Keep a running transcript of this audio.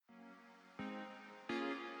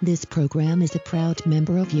This program is a proud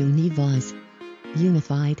member of Univoz.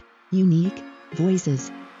 Unified, unique,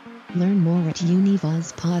 voices. Learn more at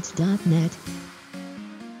univozpods.net.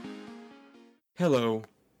 Hello,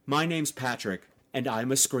 my name's Patrick, and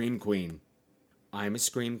I'm a Scream Queen. I'm a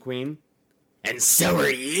Scream Queen, and so are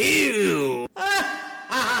you!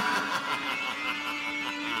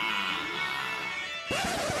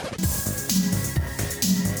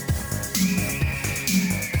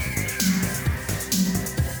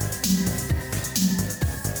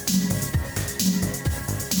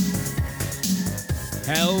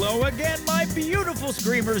 Hello again, my beautiful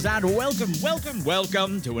screamers, and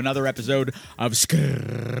welcome to another episode of Scream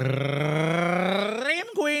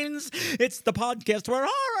Queens. It's the podcast where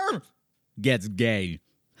horror gets gay.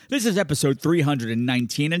 This is episode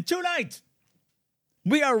 319, and tonight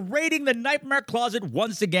we are raiding the Nightmare Closet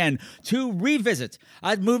once again to revisit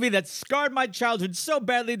a movie that scarred my childhood so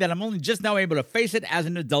badly that I'm only just now able to face it as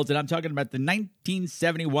an adult, and I'm talking about the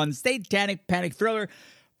 1971 satanic panic thriller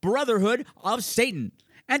Brotherhood of Satan.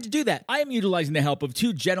 And to do that, I am utilizing the help of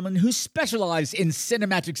two gentlemen who specialize in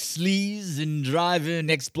cinematic sleaze and drive-in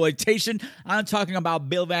exploitation. I'm talking about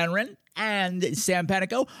Bill Van Ryn and Sam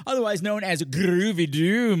Panico, otherwise known as Groovy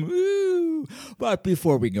Doom. Woo! But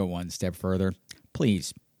before we go one step further,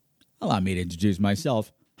 please allow me to introduce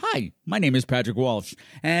myself. Hi, my name is Patrick Walsh,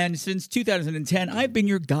 and since 2010, I've been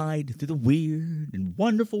your guide through the weird and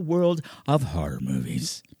wonderful world of horror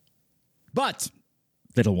movies. But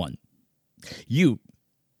little one, you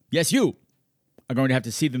are going to have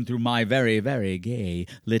to see them through my very, very gay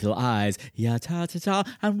little eyes. Ya-ta-ta-ta,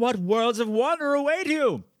 and what worlds of wonder await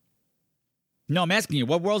you? No, I'm asking you,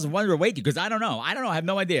 what worlds of wonder await you? Because I don't know. I have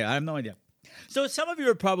no idea. So some of you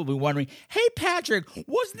are probably wondering, hey, Patrick,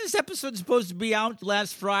 wasn't this episode supposed to be out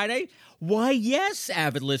last Friday? Why, yes,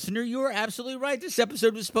 avid listener, you are absolutely right. This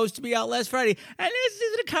episode was supposed to be out last Friday. And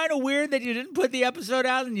isn't it kind of weird that you didn't put the episode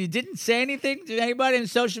out and you didn't say anything to anybody on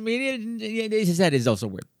social media? That is also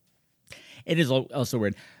weird. It is also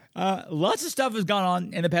weird. Lots of stuff has gone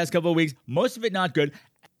on in the past couple of weeks. Most of it not good.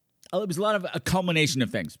 It was a culmination of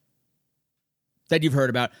things that you've heard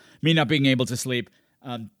about. Me not being able to sleep.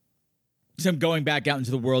 Some going back out into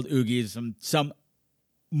the world oogies. Some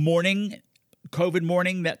mourning, COVID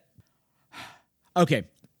mourning that... Okay.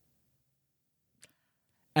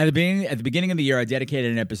 At the beginning of the year, I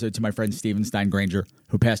dedicated an episode to my friend Steven Stein Granger,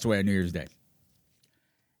 who passed away on New Year's Day.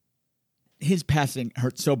 His passing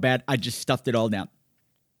hurt so bad, I just stuffed it all down.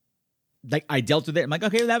 Like, I dealt with it. I'm like,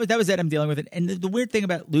 okay, that was it. I'm dealing with it. And the weird thing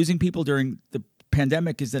about losing people during the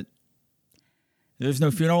pandemic is that there's no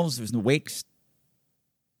funerals, there's no wakes.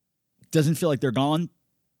 It doesn't feel like they're gone.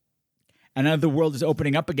 And now the world is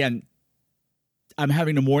opening up again. I'm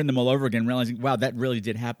having to mourn them all over again, realizing, wow, that really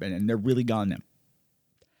did happen, and they're really gone now.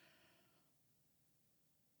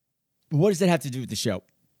 What does that have to do with the show?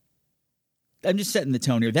 I'm just setting the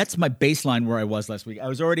tone here. That's my baseline where I was last week. I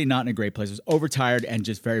was already not in a great place. I was overtired and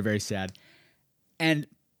just very, very sad. And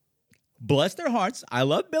bless their hearts, I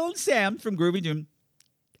love Bill and Sam from Groovy Doom.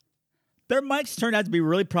 Their mics turned out to be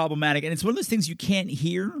really problematic, and it's one of those things you can't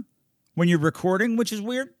hear when you're recording, which is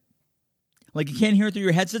weird. Like, you can't hear it through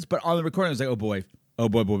your headsets, but on the recording, I was like, oh boy.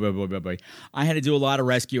 I had to do a lot of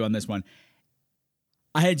rescue on this one.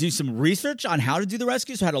 I had to do some research on how to do the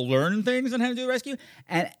rescue, so I had to learn things on how to do the rescue.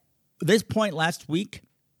 And at this point last week,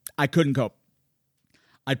 I couldn't cope.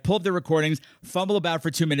 I'd pull up the recordings, fumble about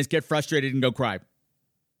for 2 minutes, get frustrated, and go cry.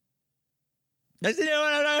 I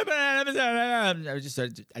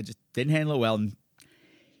just didn't handle it well. And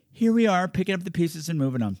here we are, picking up the pieces and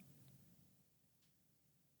moving on.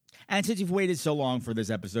 And since you've waited so long for this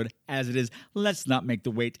episode, as it is, let's not make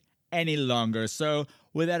the wait any longer. So,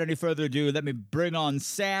 without any further ado, let me bring on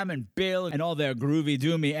Sam and Bill and all their groovy,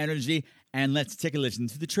 doomy energy, and let's take a listen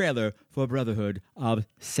to the trailer for Brotherhood of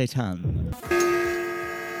Satan.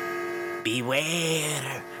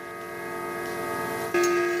 Beware.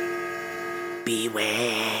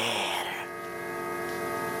 Beware.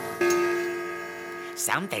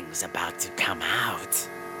 Something's about to come out.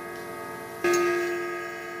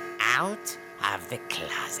 Out of the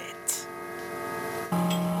closet.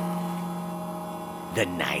 The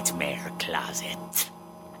Nightmare Closet.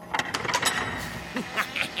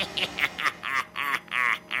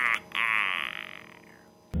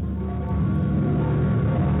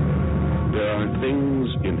 There are things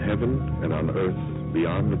in heaven and on earth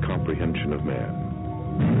beyond the comprehension of man.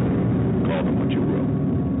 Call them what you will.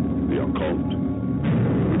 The occult,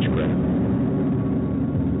 witchcraft.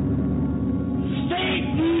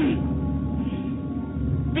 Satan!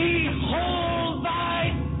 Behold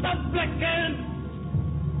thy supplicant!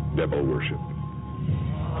 Devil worship.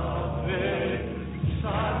 Ave,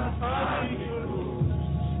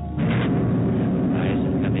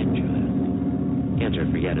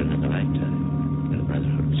 yet another lifetime in the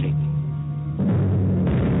Brotherhood of Satan.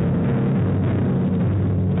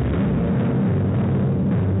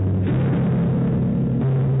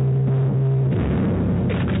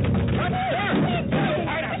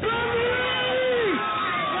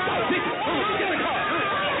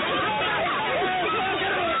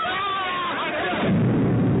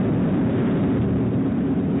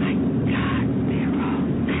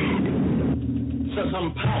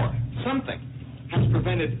 Some power, something, has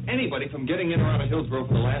prevented anybody from getting in or out of Hillsborough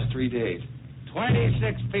for the last 3 days.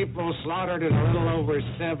 26 people slaughtered in a little over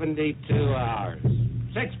 72 hours.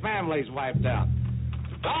 6 families wiped out.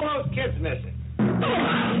 All those kids missing.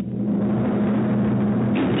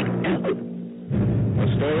 A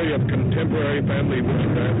story of contemporary family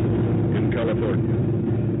witchcraft in California.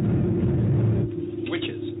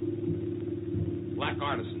 Witches, black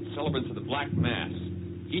artisans, celebrants of the Black Mass.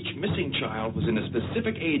 Each missing child was in a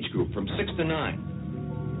specific age group from 6 to 9.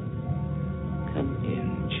 Come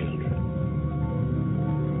in, children.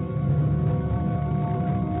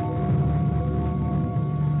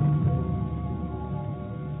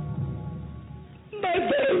 My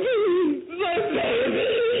baby! My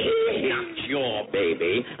baby! Not your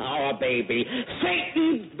baby, our baby,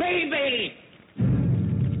 Satan's baby!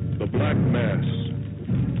 The Black Mass,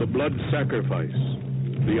 the blood sacrifice,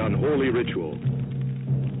 the unholy ritual.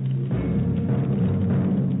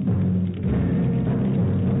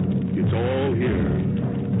 It's all here,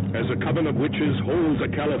 as a coven of witches holds a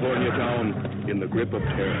California town in the grip of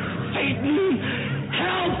terror. Satan,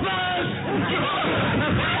 help us!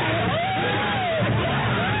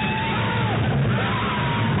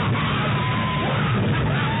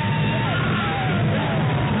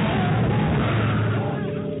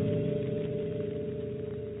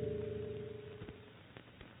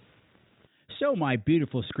 So, my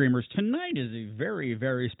beautiful screamers, tonight is a very,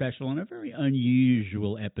 very special and a very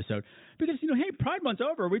unusual episode. Because, hey, Pride Month's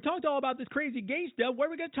over. We talked all about this crazy gay stuff. What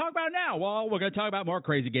are we going to talk about now? Well, we're going to talk about more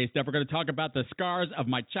crazy gay stuff. We're going to talk about the scars of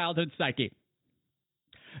my childhood psyche.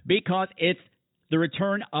 Because it's the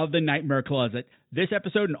return of the Nightmare Closet. This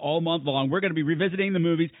episode and all month long, we're going to be revisiting the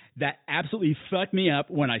movies that absolutely fucked me up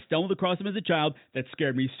when I stumbled across them as a child, that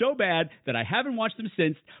scared me so bad that I haven't watched them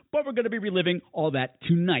since, but we're going to be reliving all that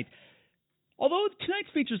tonight. Although tonight's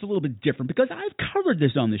feature is a little bit different because I've covered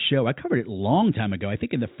this on the show. I covered it a long time ago, I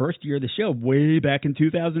think in the first year of the show, way back in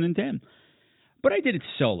 2010. But I did it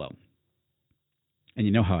solo. And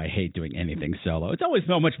you know how I hate doing anything solo. It's always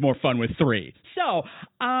so much more fun with 3. So,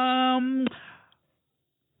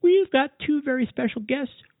 we've got 2 very special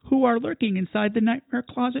guests who are lurking inside the Nightmare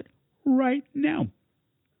Closet right now.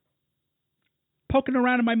 Poking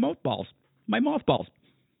around in my mothballs.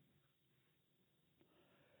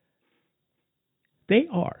 They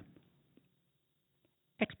are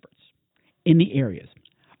experts in the areas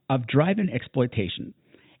of drive-in exploitation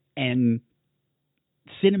and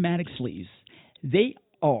cinematic sleaze. They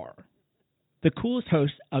are the coolest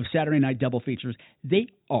hosts of Saturday Night Double Features. They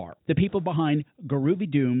are the people behind Groovy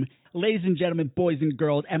Doom. Ladies and gentlemen, boys and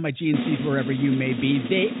girls, and my GNCs wherever you may be,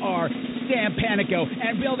 they are Sam Panico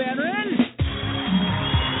and Bill Van Ryn.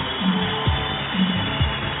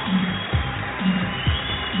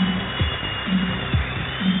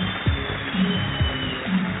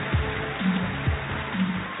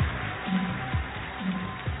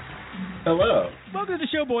 Hello. Welcome to the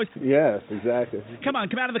show, boys. Yes, exactly. Come on,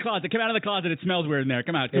 come out of the closet. Come out of the closet. It smells weird in there.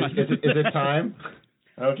 Come out. Come on. Is it time?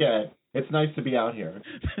 Okay. It's nice to be out here.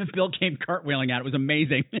 Bill came cartwheeling out. It was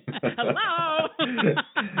amazing. Hello.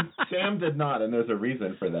 Sam did not, and there's a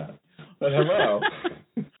reason for that. But hello.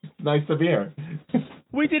 Nice to be here.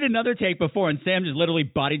 We did another take before, and Sam just literally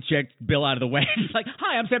body checked Bill out of the way. He's like,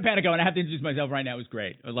 "Hi, I'm Sam Panico, and I have to introduce myself right now." It was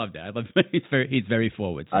great. I loved it. He's very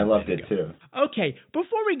forward. I loved it too. Okay,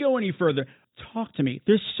 before we go any further, talk to me.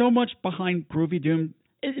 There's so much behind Groovy Doom.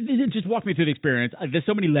 Just walk me through the experience. There's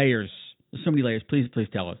so many layers. Please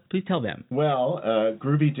tell us. Please tell them. Well,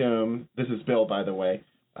 Groovy Doom. This is Bill, by the way.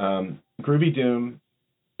 Groovy Doom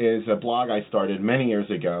is a blog I started many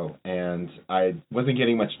years ago, and I wasn't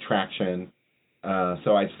getting much traction.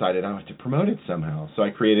 So I decided I had to promote it somehow. So I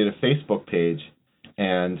created a Facebook page,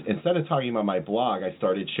 and instead of talking about my blog, I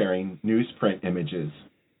started sharing newsprint images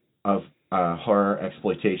of horror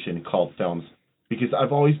exploitation cult films, because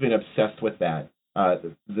I've always been obsessed with that.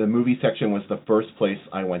 The movie section was the first place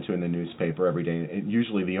I went to in the newspaper every day, and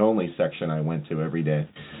usually the only section I went to every day.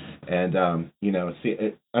 And, and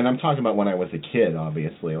I'm talking about when I was a kid,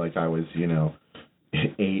 obviously, like I was,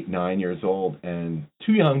 8, 9 years old and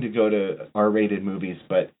too young to go to R-rated movies,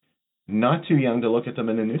 but not too young to look at them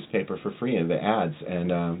in the newspaper for free in the ads. And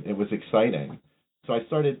it was exciting. So I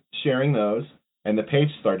started sharing those. and the page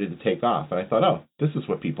started to take off. And I thought, oh, this is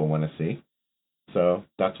what people want to see. So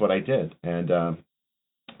that's what I did. And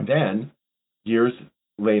then years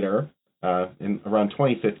later, in around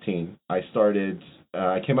 2015, I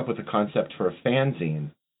came up with a concept for a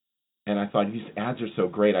fanzine. And I thought, these ads are so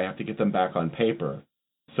great, I have to get them back on paper.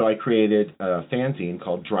 So I created a fanzine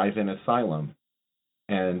called Drive-In Asylum.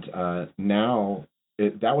 And now,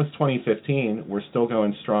 that was 2015. We're still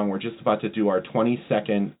going strong. We're just about to do our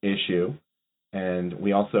 22nd issue. And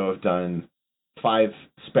we also have done 5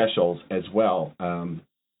 specials as well.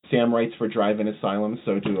 Sam writes for Drive-In Asylum,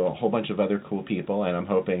 so do a whole bunch of other cool people. And I'm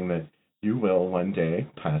hoping that you will one day,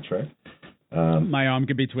 Patrick. My arm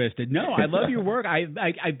could be twisted. No, I love your work.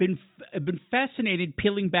 I've been fascinated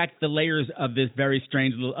peeling back the layers of this very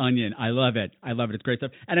strange little onion. I love it. It's great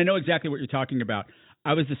stuff. And I know exactly what you're talking about.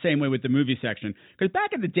 I was the same way with the movie section. Because back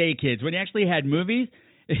in the day, kids, when you actually had movie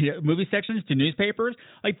sections to newspapers,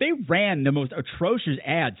 like they ran the most atrocious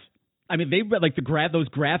ads. I mean, they read like those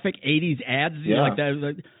graphic 80s ads, you know, like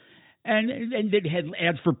that. And they had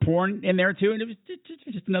ads for porn in there too. And it was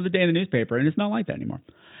just another day in the newspaper. And it's not like that anymore.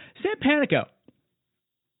 Sam Panico,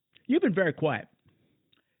 you've been very quiet.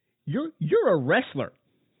 You're a wrestler.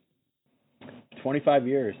 25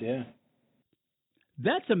 years, yeah.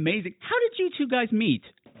 That's amazing. How did you two guys meet?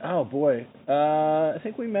 Oh, boy. I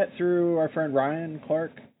think we met through our friend Ryan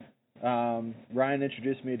Clark. Ryan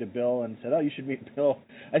introduced me to Bill and said, oh, you should meet Bill.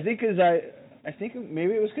 I think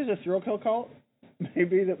maybe it was because of Thrill Kill Cult.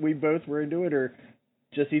 Maybe that we both were into it, or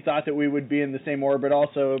just he thought that we would be in the same orbit.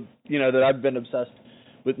 Also, you know, that I've been obsessed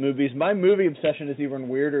with movies. My movie obsession is even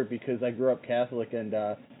weirder because I grew up Catholic, and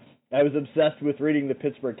I was obsessed with reading the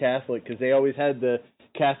Pittsburgh Catholic because they always had the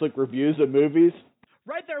Catholic reviews of movies.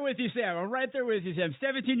 Right there with you, Sam. I'm right there with you, Sam.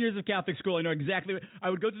 17 years of Catholic school. I know exactly. I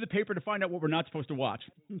would go through the paper to find out what we're not supposed to watch.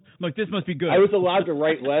 Like, this must be good. I was allowed to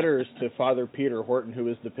write letters to Father Peter Horton, who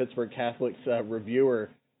was the Pittsburgh Catholic's reviewer,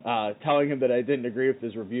 telling him that I didn't agree with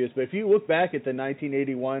his reviews. But if you look back at the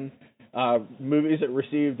 1981 movies that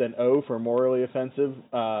received an O for morally offensive,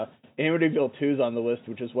 Amityville 2 is on the list,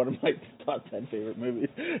 which is one of my top 10 favorite movies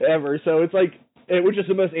ever. So it's like, which is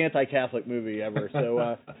the most anti-Catholic movie ever.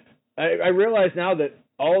 So I realize now that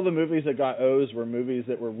all the movies that got O's were movies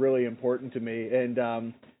that were really important to me. And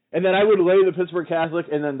then I would lay the Pittsburgh Catholic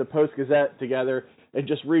and then the Post-Gazette together and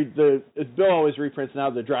just read as Bill always reprints now,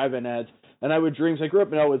 the drive-in ads. And I would dream, I grew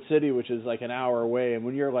up in Elwood City, which is like an hour away, and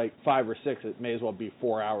when you're like 5 or 6, it may as well be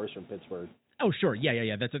 4 hours from Pittsburgh. Oh, sure.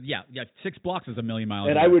 Yeah. That's 6 blocks is a million miles.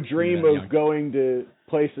 And away. I would dream of going to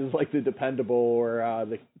places like the Dependable or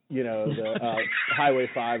the Highway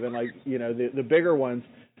 5 and like, you know, the bigger ones.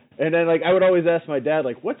 And then like I would always ask my dad,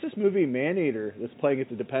 like, what's this movie Maneater that's playing at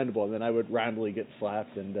the Dependable? And then I would randomly get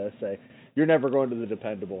slapped and say, you're never going to the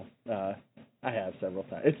Dependable. I have several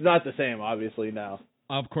times. It's not the same, obviously, now.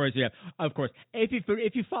 Of course, yeah. Of course. If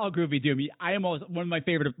you follow Groovy Doom, I am always one of my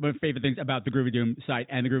favorite things about the Groovy Doom site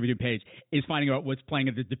and the Groovy Doom page is finding out what's playing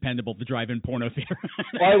at the Dependable, the drive-in porno theater.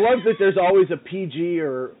 Well, I love that there's always a PG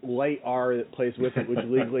or light R that plays with it, which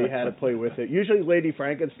legally had to play with it. Usually Lady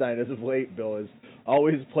Frankenstein, as of late, Bill, is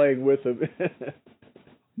always playing with him.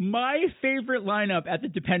 My favorite lineup at the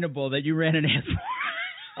Dependable that you ran an ad for.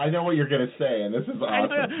 I know what you're going to say, and this is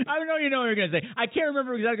awesome. I know you know what you're going to say. I can't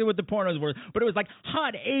remember exactly what the pornos were, but it was like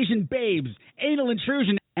hot Asian babes, anal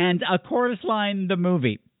intrusion, and a chorus line, the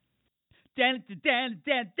movie. Dan.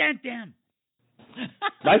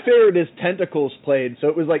 My favorite is Tentacles Played, so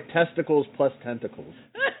it was like testicles plus tentacles.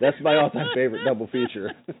 That's my all-time favorite double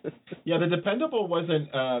feature. Yeah, the Dependable wasn't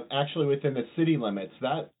actually within the city limits.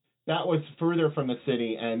 That was further from the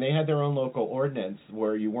city, and they had their own local ordinance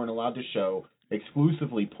where you weren't allowed to show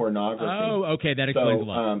exclusively pornography. Oh, okay, that explains a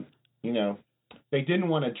lot. You know, they didn't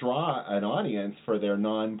want to draw an audience for their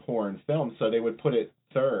non-porn film, so they would put it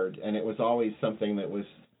third, and it was always something that was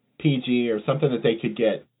PG or something that they could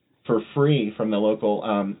get for free from the local.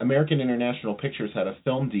 American International Pictures had a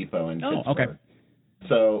film depot in Pittsburgh. Okay.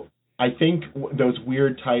 So I think those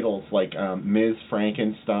weird titles like Ms.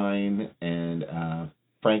 Frankenstein and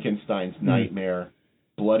Frankenstein's Nightmare,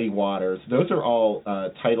 Bloody Waters, those are all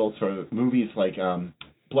titles for movies like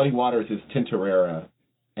Bloody Waters is Tintorera,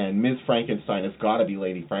 and Ms. Frankenstein has got to be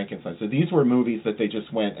Lady Frankenstein. So these were movies that they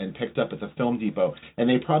just went and picked up at the Film Depot, and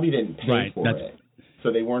they probably didn't pay for it.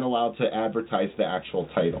 So they weren't allowed to advertise the actual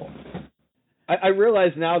title. I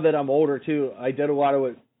realize now that I'm older, too, I did a lot of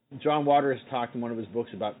what John Waters talked in one of his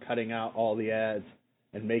books about cutting out all the ads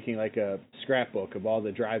and making like a scrapbook of all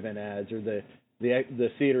the drive-in ads or the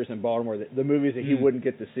theaters in Baltimore, the movies that he wouldn't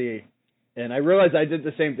get to see. And I realized I did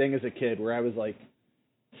the same thing as a kid where I was like,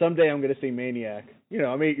 someday I'm going to see Maniac. You know,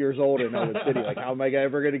 I'm 8 years old in Elwood City. Like, how am I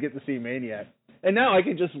ever going to get to see Maniac? And now I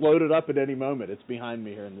can just load it up at any moment. It's behind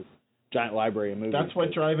me here in this giant library of movies. That's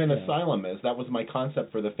what Drive-In Asylum is. That was my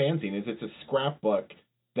concept for the fanzine. Is it's a scrapbook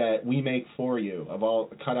that we make for you of all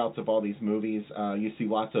cutouts of all these movies. You see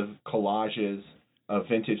lots of collages of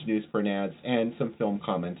vintage newsprint ads and some film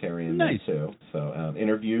commentary in there too. So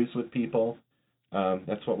interviews with people.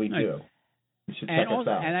 That's what we do. You should check us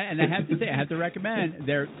out. And I have to say, I have to recommend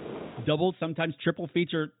their double, sometimes triple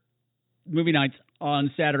feature movie nights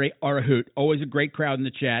on Saturday are a hoot. Always a great crowd in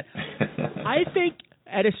the chat. I think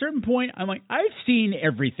at a certain point, I'm like, I've seen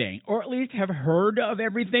everything, or at least have heard of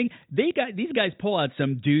everything. These guys pull out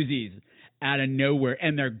some doozies out of nowhere,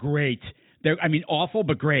 and they're great. They're, awful,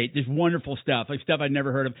 but great. There's wonderful stuff, like stuff I'd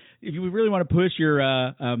never heard of. If you really want to push your,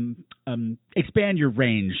 expand your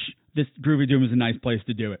range, this Groovy Doom is a nice place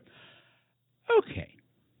to do it. Okay.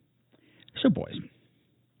 So, boys,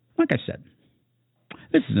 like I said,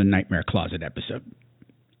 this is a Nightmare Closet episode.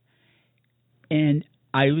 And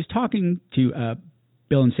I was talking to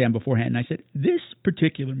Bill and Sam beforehand, and I said, this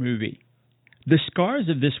particular movie, the scars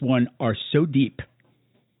of this one are so deep.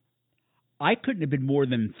 I couldn't have been more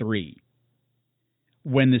than 3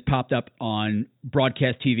 when this popped up on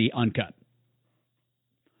broadcast TV uncut.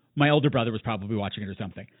 My older brother was probably watching it or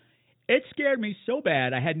something. It scared me so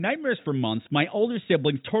bad. I had nightmares for months. My older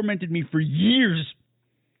siblings tormented me for years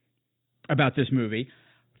about this movie.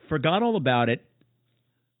 Forgot all about it.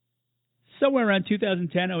 Somewhere around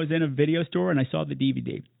 2010, I was in a video store and I saw the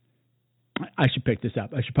DVD. I should pick this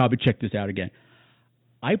up. I should probably check this out again.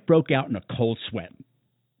 I broke out in a cold sweat,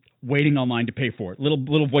 waiting online to pay for it.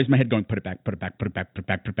 Little voice in my head going, put it back, put it back, put it back, put it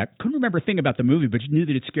back, put it back. Couldn't remember a thing about the movie, but you knew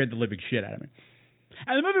that it scared the living shit out of me.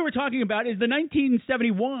 And the movie we're talking about is the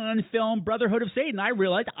 1971 film Brotherhood of Satan. I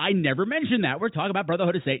realized I never mentioned that. We're talking about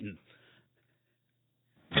Brotherhood of Satan.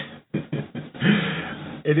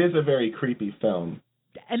 It is a very creepy film.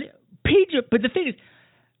 And but the thing is,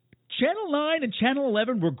 Channel 9 and Channel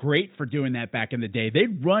 11 were great for doing that back in the day.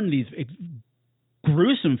 They'd run these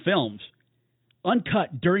gruesome films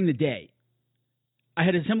uncut during the day. I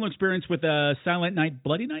had a similar experience with Silent Night,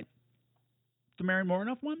 Bloody Night, the Mary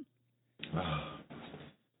Morenoff one.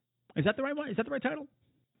 Is that the right one? Is that the right title?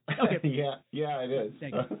 Okay. yeah, it is.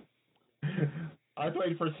 Thank you. I was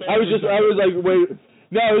waiting for Sam. I was like, wait.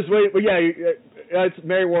 No, I was waiting. But yeah, it's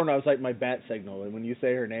Mary Warren. I was like my bat signal, and when you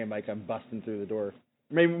say her name, like I'm busting through the door.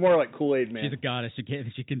 Maybe more like Kool-Aid Man. She's a goddess.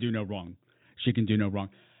 She can do no wrong. She can do no wrong.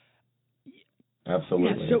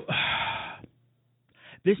 Absolutely. Yeah, so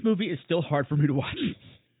this movie is still hard for me to watch.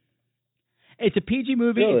 It's a PG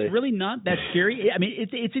movie. Really? It's really not that scary. I mean,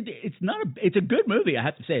 it's a good movie. I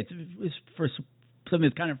have to say, it's for something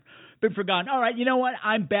that's kind of been forgotten. All right, you know what?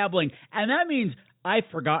 I'm babbling, and that means I've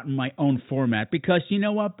forgotten my own format because you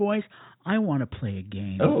know what, boys? I want to play a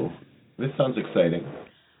game. Oh, this sounds exciting.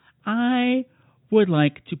 I would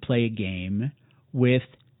like to play a game with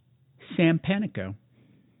Sam Panico.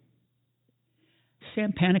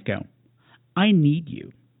 Sam Panico, I need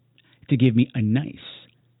you to give me a nice,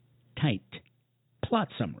 tight plot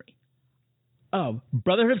summary of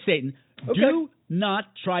Brotherhood of Satan. Okay. Do not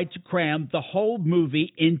try to cram the whole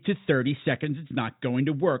movie into 30 seconds. It's not going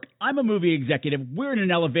to work. I'm a movie executive. We're in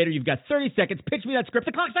an elevator. You've got 30 seconds. Pitch me that script.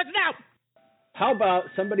 The clock starts now. How about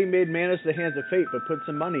somebody made Manus the Hands of Fate but put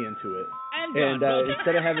some money into it? And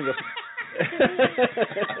instead of having a...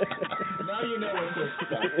 Now you know what to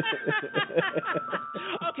expect.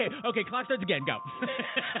 Okay, clock starts again. Go.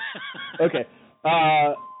 Okay.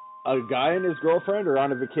 A guy and his girlfriend are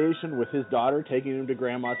on a vacation with his daughter, taking him to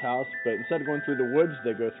grandma's house, but instead of going through the woods,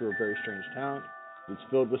 they go through a very strange town. It's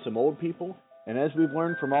filled with some old people, and as we've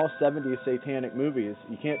learned from all 70s satanic movies,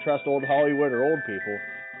 you can't trust old Hollywood or old people,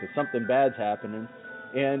 because something bad's happening.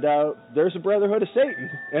 And there's a Brotherhood of Satan,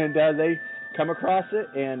 and they come across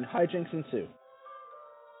it, and hijinks ensue.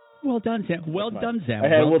 Well done, Sam. Well done, Sam. I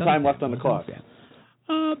had a little done, time Sam. left on the clock.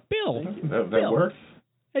 Bill. That works.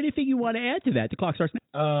 Anything you want to add to that? The clock starts now.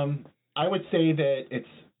 I would say that it's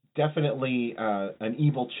definitely an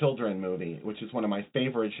evil children movie, which is one of my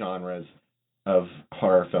favorite genres of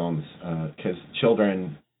horror films, because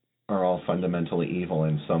children are all fundamentally evil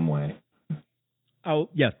in some way. Oh,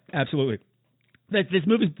 yeah, absolutely. This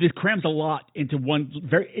movie crams a lot into one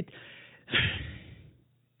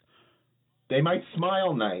They might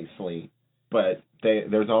smile nicely, but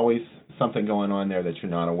there's always something going on there that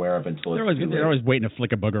you're not aware of until it's too late. They're always waiting to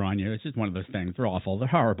flick a booger on you. It's just one of those things. They're awful. They're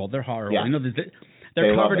horrible. They're horrible. Yeah. You know,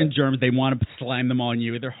 they're covered in germs. They want to slam them on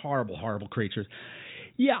you. They're horrible, horrible creatures.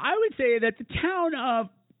 Yeah, I would say that the town of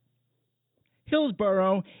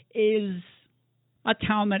Hillsborough is a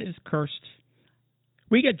town that is cursed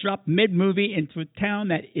We get dropped mid-movie into a town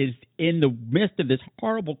that is in the midst of this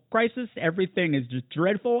horrible crisis. Everything is just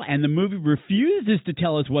dreadful, and the movie refuses to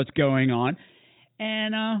tell us what's going on.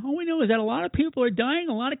 And all we know is that a lot of people are dying,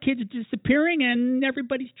 a lot of kids are disappearing, and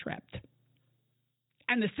everybody's trapped.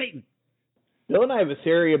 And the Satan. Bill and I have a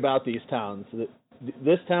theory about these towns.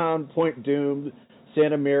 This town, Point Doom,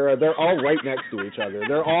 Santa Mira, they're all right next to each other.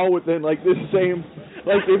 They're all within, like, the same,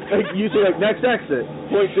 like, you say, like, next exit,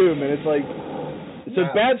 Point Doom, and it's like, so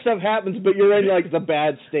bad stuff happens, but you're in, like, the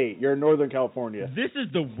bad state. You're in Northern California. This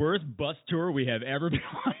is the worst bus tour we have ever been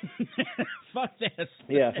on. Fuck this.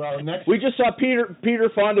 Yeah. Well, we just saw Peter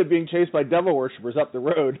Fonda being chased by devil worshippers up the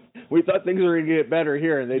road. We thought things were going to get better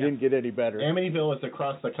here, and they didn't get any better. Amityville is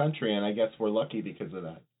across the country, and I guess we're lucky because of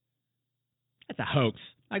that. That's a hoax.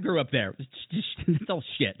 I grew up there. It's all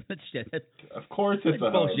shit. That's shit. Of course it's a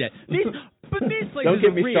bullshit. hoax. But these places Don't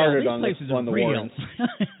get me are real. started These on places the are real. Warrens.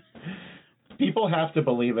 People have to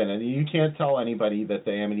believe in it. You can't tell anybody that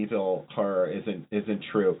the Amityville horror isn't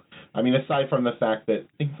true. I mean, aside from the fact that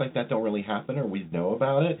things like that don't really happen or we know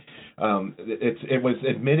about it, it was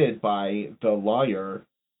admitted by the lawyer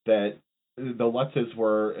that the Lutzes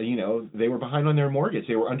were, they were behind on their mortgage.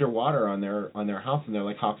 They were underwater on their house, and they're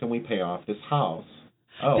like, how can we pay off this house?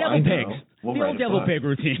 Oh, devil I know. pigs. We'll the write old a devil book. pig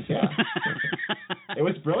routine. Yeah. It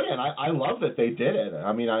was brilliant. I love that they did it.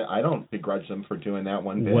 I mean, I don't begrudge them for doing that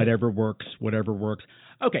one bit. Whatever works.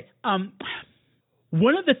 Okay.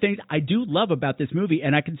 One of the things I do love about this movie,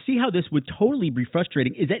 and I can see how this would totally be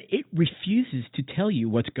frustrating, is that it refuses to tell you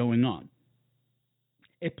what's going on.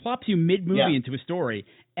 It plops you mid-movie into a story,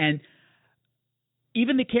 and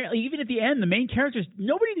even at the end, the main characters,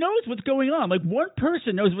 nobody knows what's going on. Like, one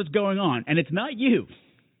person knows what's going on, and it's not you.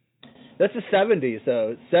 That's the 70s,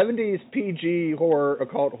 though. 70s PG horror,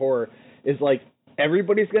 occult horror, is like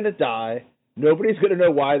everybody's going to die, nobody's going to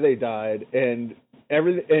know why they died, and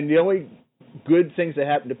the only good things that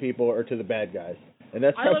happen to people are to the bad guys. And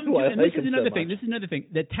that's probably why I like them so much. This is another thing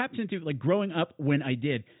that taps into, like, growing up when I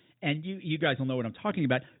did, and you guys will know what I'm talking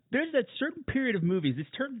about. There's that certain period of movies, this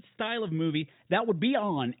certain style of movie that would be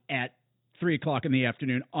on at 3 o'clock in the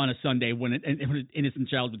afternoon on a Sunday when an innocent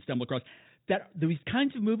child would stumble across. That these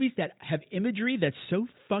kinds of movies that have imagery that's so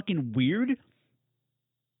fucking weird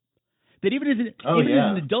that even as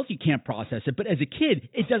an adult you can't process it, but as a kid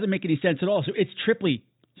it doesn't make any sense at all. So it's triply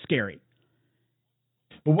scary.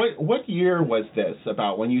 But what year was this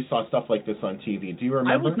about when you saw stuff like this on TV? Do you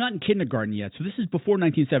remember? I was not in kindergarten yet, so this is before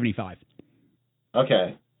 1975.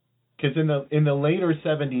 Okay. Because in the later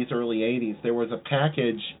 70s, early 80s, there was a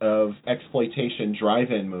package of exploitation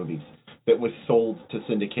drive-in movies that was sold to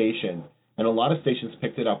syndication, and a lot of stations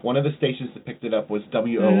picked it up. One of the stations that picked it up was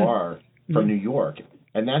WOR from New York,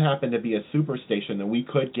 and that happened to be a super station that we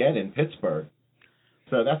could get in Pittsburgh.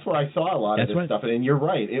 So that's where I saw a lot of this stuff. And you're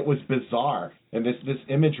right, it was bizarre. And this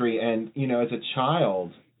imagery, and, as a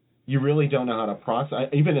child, you really don't know how to process.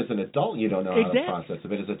 Even as an adult, you don't know how to process it.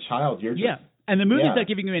 But as a child, you're just... Yeah, and the movie's not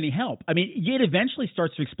giving you any help. I mean, it eventually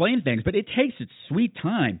starts to explain things, but it takes its sweet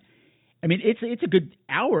time. I mean, it's a good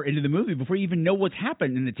hour into the movie before you even know what's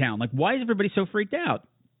happened in the town. Like, why is everybody so freaked out?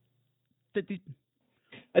 I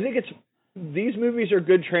think these movies are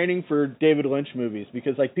good training for David Lynch movies,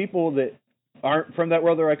 because, like, people that aren't from that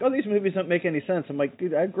world, they're like, oh, these movies don't make any sense. I'm like,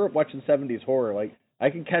 dude, I grew up watching 70s horror. Like,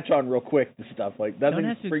 I can catch on real quick to stuff. Like,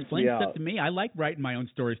 nothing freaks me out. Stuff to me. I like writing my own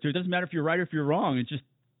stories, too. It doesn't matter if you're right or if you're wrong. It's just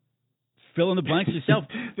fill in the blanks yourself.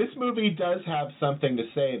 This movie does have something to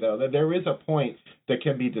say, though. That there is a point that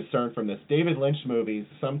can be discerned from this. David Lynch movies,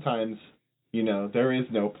 sometimes, there is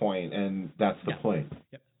no point, and that's the point.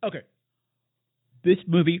 Yep. Okay. This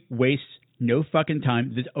movie wastes no fucking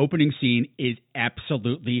time. This opening scene is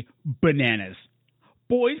absolutely bananas.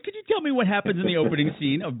 Boys, could you tell me what happens in the opening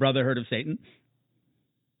scene of Brotherhood of Satan?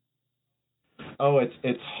 Oh,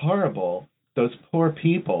 it's horrible. Those poor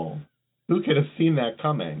people. Who could have seen that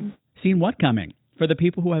coming? Seen what coming? For the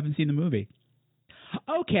people who haven't seen the movie.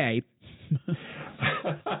 Okay.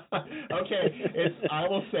 Okay, I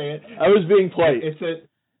will say it. I was being polite.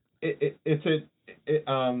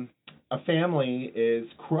 A family is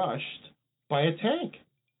crushed by a tank,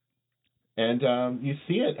 and you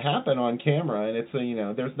see it happen on camera, and it's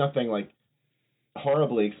there's nothing like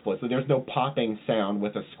horribly explicit. There's no popping sound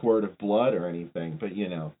with a squirt of blood or anything, but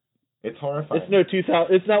it's horrifying.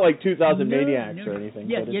 It's not like 2000 Maniacs or anything.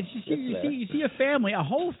 Yeah, you see a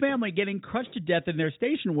whole family getting crushed to death in their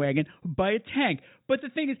station wagon by a tank. But the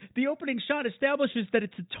thing is, the opening shot establishes that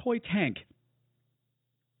it's a toy tank.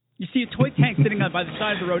 You see a toy tank sitting by the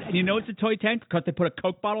side of the road, and you know it's a toy tank because they put a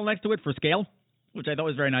Coke bottle next to it for scale, which I thought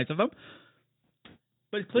was very nice of them.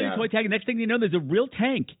 But it's clearly a toy tank, and next thing you know, there's a real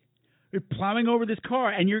tank plowing over this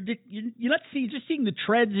car, and you're not seeing, just seeing the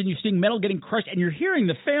treads, and you're seeing metal getting crushed, and you're hearing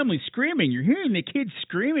the family screaming. You're hearing the kids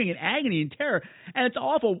screaming in agony and terror, and it's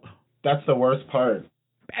awful. That's the worst part.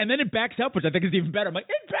 And then it backs up, which I think is even better. I'm like,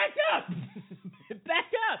 it backed up! It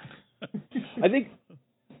backed up! I think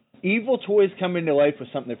evil toys coming to life was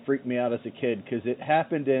something that freaked me out as a kid, because it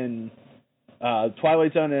happened in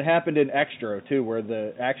Twilight Zone, and it happened in Extra, too, where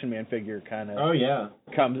the Action Man figure kind of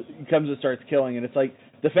comes and starts killing, and it's like,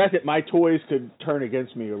 the fact that my toys could turn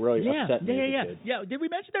against me really upset me as a kid. Yeah, did we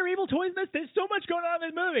mention there are evil toys in this? There's so much going on in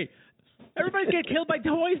this movie. Everybody's getting killed by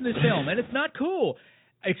toys in this film, and it's not cool.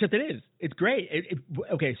 Except it is. It's great.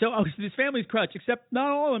 Okay, so this family's crushed, except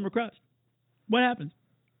not all of them are crushed. What happens?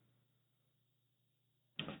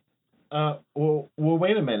 Well,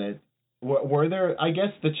 wait a minute. Were there? I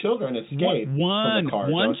guess the children escaped. From the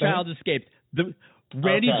car, one child escaped.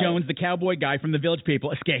 Randy Jones, the cowboy guy from the Village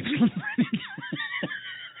People, escaped.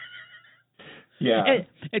 Yeah,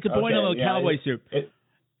 it's a boy in a little cowboy suit,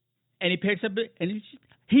 and he picks up and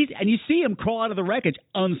you see him crawl out of the wreckage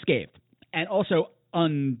unscathed, and also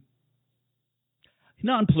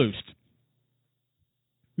nonplussed.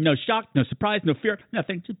 No shock, no surprise, no fear,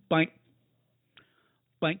 nothing. Just blank.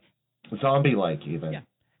 Zombie-like even. Yeah.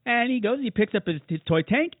 And he goes and he picks up his toy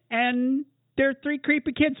tank, and there are 3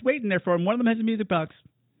 creepy kids waiting there for him. One of them has a music box.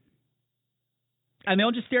 And they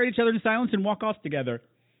all just stare at each other in silence and walk off together.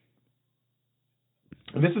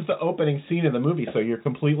 This is the opening scene of the movie, so you're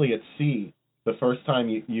completely at sea the first time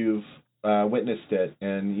you've witnessed it,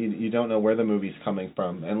 and you don't know where the movie's coming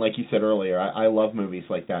from. And like you said earlier, I love movies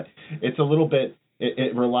like that. It's a little bit...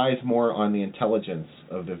 It relies more on the intelligence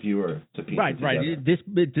of the viewer to piece it together. Right. This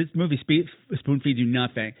movie spoon feeds you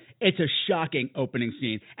nothing. It's a shocking opening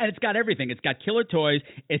scene, and it's got everything. It's got killer toys.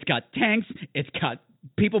 It's got tanks. It's got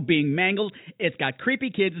people being mangled. It's got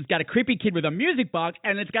creepy kids. It's got a creepy kid with a music box,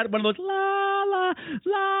 and it's got one of those la la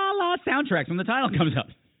la la soundtracks when the title comes up.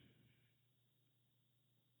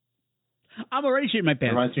 I'm already shitting my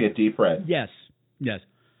pants. It reminds me of Deep Red. Yes.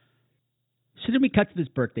 So then we cut to this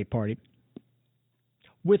birthday party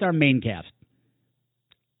with our main cast.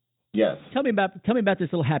 Yes. Tell me about this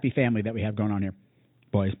little happy family that we have going on here,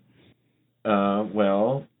 boys.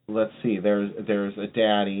 Well, let's see. There's a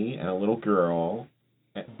daddy and a little girl.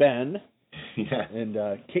 Ben. Yeah. And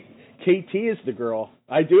KT is the girl.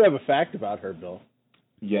 I do have a fact about her, Bill.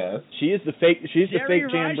 Yes. She is the fake. She's the Jerry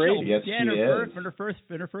fake Jan Brady. Yes, yeah, she is. In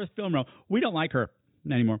her first film role. We don't like her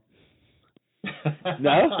anymore.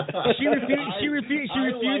 No, she refuses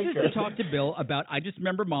to talk to Bill about I Just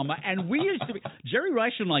Remember Mama, and we used to be, Jerry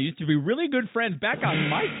Reichel and I used to be really good friends back on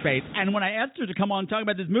MySpace, and when I asked her to come on and talk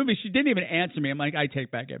about this movie, she didn't even answer me. I'm like, I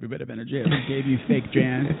take back every bit of energy I gave you, fake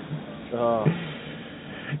Jan.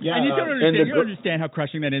 Yeah, and you don't understand how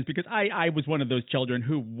crushing that is, because I was one of those children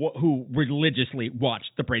who religiously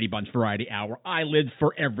watched the Brady Bunch Variety Hour. I lived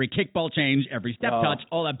for every kickball change, every step touch,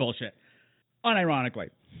 all that bullshit.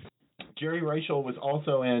 Unironically. Jerry Reichel was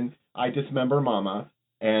also in I Just Remember Mama,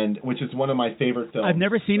 which is one of my favorite films. I've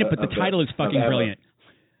never seen it, but the title is fucking brilliant.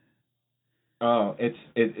 Oh,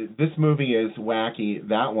 this movie is wacky.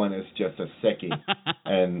 That one is just a sickie,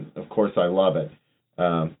 and of course I love it.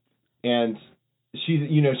 And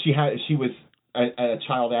she was a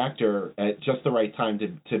child actor at just the right time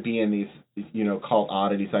to be in these cult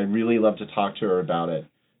oddities. I really love to talk to her about it.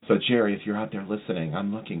 So Jerry, if you're out there listening,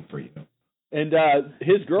 I'm looking for you. And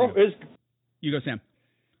his girl is. You go, Sam.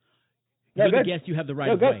 No, you're the guest. You have the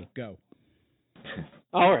right of way. Go.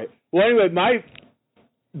 All right. Well, anyway, my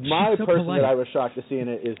so person polite. that I was shocked to see in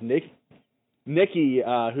it is Nikki,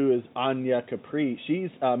 who is Anya Capri. She's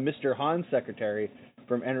Mr. Han's secretary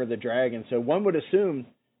from Enter the Dragon. So one would assume,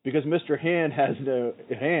 because Mr. Han has no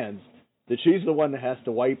hands, that she's the one that has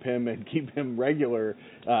to wipe him and keep him regular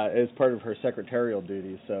as part of her secretarial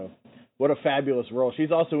duties. So. What a fabulous role.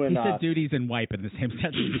 She's also in... He said duties and wipe in the same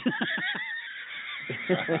sentence.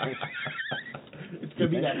 It's going to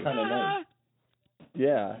be that kind of night.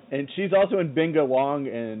 Yeah, and she's also in Bingo Wong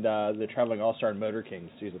and the Traveling All-Star Motor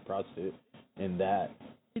Kings. She's a prostitute in that.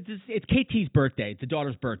 It's KT's birthday. It's the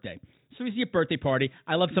daughter's birthday. So we see a birthday party.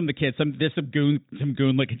 I love some of the kids. There's some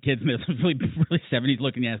goon-looking kids, and there's some really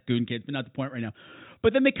 70s-looking ass goon kids, but not the point right now.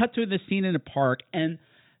 But then they cut to this scene in a park, and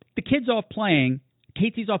the kid's off playing...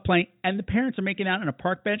 KT's off playing, and the parents are making out on a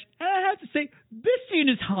park bench. And I have to say, this scene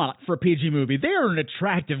is hot for a PG movie. They are an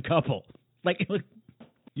attractive couple. Like,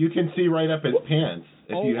 you can see right up his pants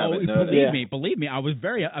if you haven't noticed. Believe me, I was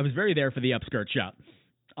very there for the upskirt shot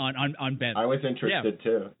on Ben. I was interested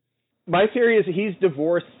too. My theory is he's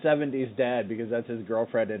divorced 70s dad because that's his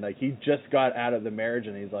girlfriend, and like he just got out of the marriage,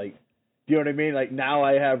 and he's like, Do you know what I mean? Like now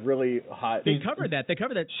I have really hot. They covered that.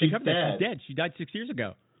 She's dead. She died 6 years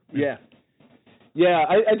ago. Yeah. Yeah,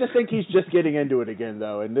 I just think he's just getting into it again,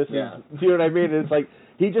 though. And this is, you know what I mean? It's like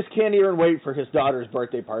he just can't even wait for his daughter's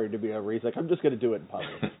birthday party to be over. He's like, I'm just going to do it in public.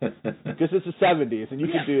 Because it's the 70s, and you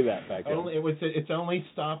could do that back then. It's only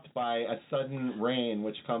stopped by a sudden rain,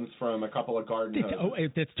 which comes from a couple of garden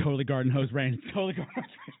hoses. It's totally garden hose rain. It's totally garden hose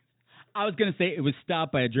rain. I was going to say it was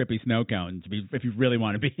stopped by a drippy snow cone, if you really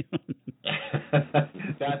want to be.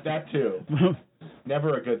 that too.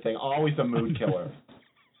 Never a good thing. Always a mood killer.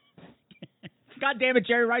 God damn it,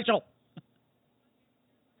 Jerry Reichel!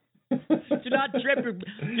 Do not drip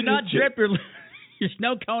your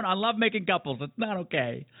snow cone on lovemaking couples. It's not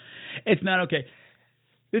okay. It's not okay.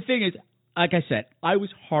 The thing is, like I said, I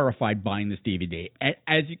was horrified buying this DVD.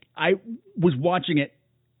 I was watching it,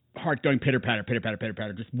 heart going pitter patter,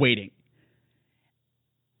 just waiting.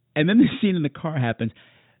 And then the scene in the car happens.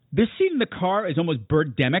 This scene in the car is almost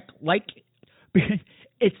Birdemic like.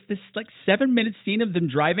 It's this like 7-minute scene of them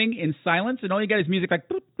driving in silence, and all you got is music like.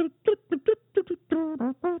 That's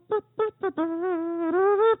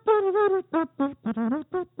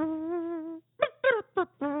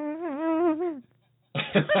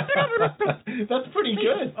pretty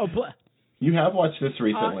good. Oh, you have watched this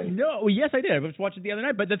recently? No, yes, I did. I was watching it the other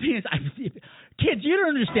night. But the thing is, kids, you don't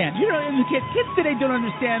understand. Kids today don't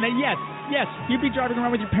understand that. Yes, you'd be driving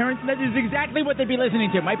around with your parents, and that is exactly what they'd be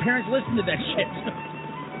listening to. My parents listen to that shit.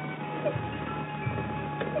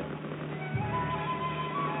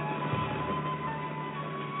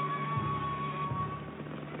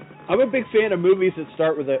 I'm a big fan of movies that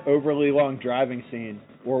start with an overly long driving scene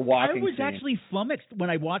or walking scene. I was actually flummoxed when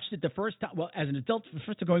I watched it the first time. Well, as an adult, the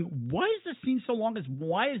first time going, why is this scene so long?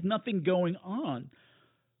 Why is nothing going on?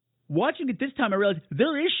 Watching it this time, I realized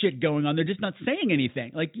there is shit going on. They're just not saying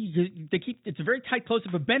anything. Like it's a very tight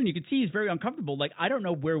close-up of Ben, and you can see he's very uncomfortable. Like I don't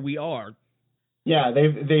know where we are. Yeah,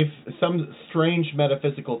 they've some strange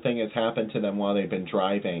metaphysical thing has happened to them while they've been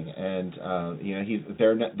driving, and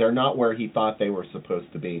they're not where he thought they were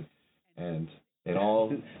supposed to be, and it all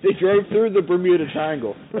they drove through the Bermuda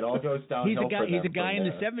Triangle. It all goes downhill. He's a guy in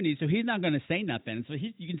the 70s, so he's not going to say nothing. So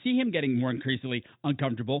you can see him getting more increasingly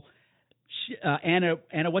uncomfortable. Anna,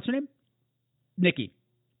 what's her name? Nikki.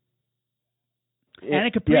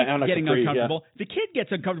 Anna Capri getting uncomfortable. Yeah. The kid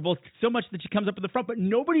gets uncomfortable so much that she comes up at the front, but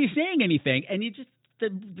nobody's saying anything. And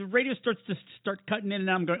the radio starts cutting in,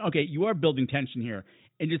 and I'm going, okay, you are building tension here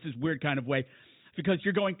in just this weird kind of way, because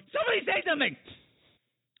you're going, somebody say something.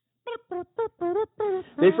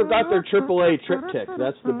 They forgot their AAA triptych.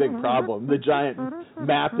 That's the big problem. The giant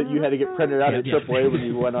map that you had to get printed out at AAA when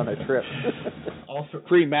you went on a trip.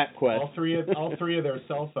 Free MapQuest. All three of their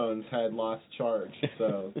cell phones had lost charge,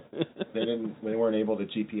 so they weren't able to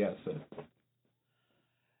GPS it.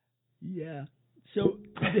 Yeah. So.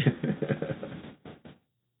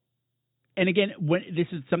 And again, when this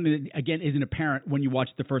is something that again isn't apparent when you watch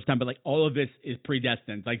it the first time, but like all of this is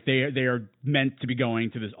predestined. Like they are meant to be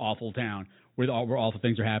going to this awful town where awful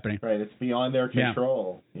things are happening. Right, it's beyond their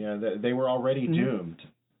control. Yeah, they were already doomed.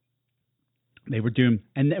 They were doomed,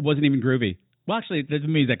 and it wasn't even groovy. Well, actually, the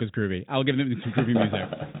music was groovy. I'll give them some groovy music.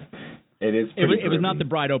 It is. It was not the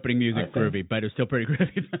bride opening music groovy, but it was still pretty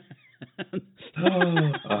groovy.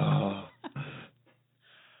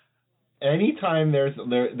 Anytime there's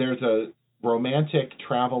a romantic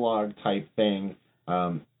travelogue type thing,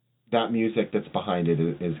 that music that's behind it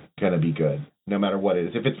is going to be good, no matter what it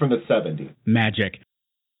is. If it's from the 70s, magic.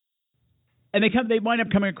 And they wind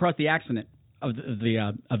up coming across the accident of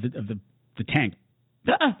the tank.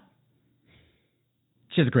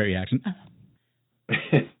 She has a great reaction.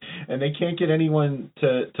 And they can't get anyone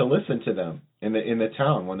to listen to them in the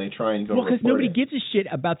town when they try and go. Well, because nobody gives a shit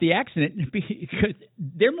about the accident, because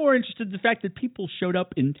they're more interested in the fact that people showed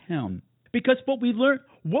up in town. Because what we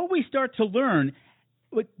start to learn,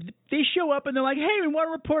 they show up and they're like, "Hey, we want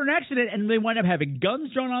to report an accident," and they wind up having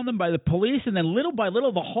guns drawn on them by the police, and then little by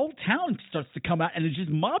little, the whole town starts to come out and is just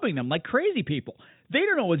mobbing them like crazy people. They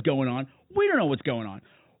don't know what's going on. We don't know what's going on.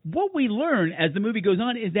 What we learn as the movie goes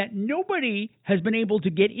on is that nobody has been able to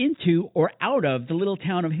get into or out of the little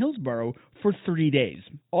town of Hillsborough for 3 days.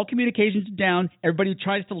 All communications are down. Everybody who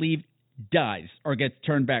tries to leave dies or gets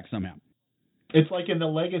turned back somehow. It's like in The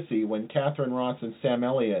Legacy when Catherine Ross and Sam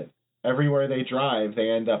Elliott, everywhere they drive, they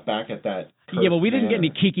end up back at that. Yeah, but we didn't get any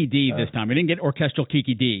Kiki D this time. We didn't get orchestral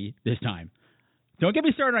Kiki D this time. Don't get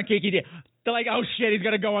me started on Kiki D. They're like, oh shit, he's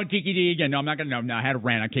going to go on Kiki D again. No, I'm not going to. No, I had a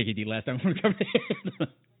rant on Kiki D last time.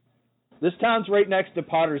 This town's right next to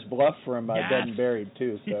Potter's Bluff from Dead and Buried,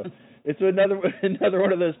 too. So it's another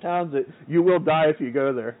one of those towns that you will die if you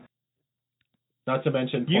go there. Not to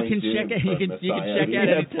mention You Point can Doom check it. from You can Messiah. check out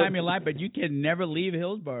any time you like, but you can never leave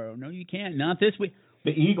Hillsborough. No, you can't. Not this week.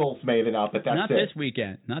 The Eagles made it up, but that's Not it. this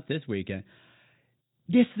weekend. Not this weekend.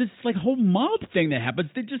 Yes, this like whole mob thing that happens.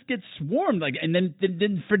 They just get swarmed, like, and then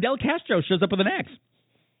Fidel Castro shows up with an axe.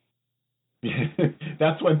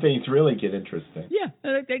 That's when things really get interesting. Yeah,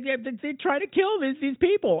 they try to kill these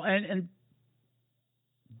people, and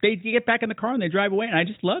they get back in the car and they drive away. And I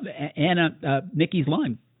just love Anna Nikki's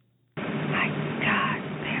line. My God,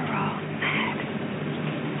 they're all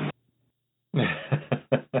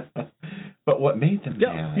mad. But what made them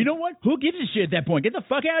mad? You know what? Who gives a shit at that point? Get the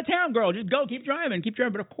fuck out of town, girl. Just go, keep driving.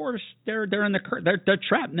 But of course, they're in they're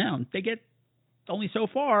trapped now. They get only so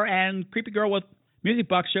far, and creepy girl with music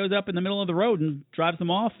box shows up in the middle of the road and drives them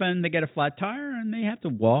off, and they get a flat tire, and they have to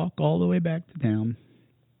walk all the way back to town.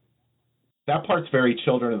 That part's very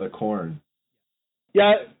Children of the Corn.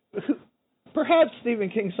 Yeah, perhaps Stephen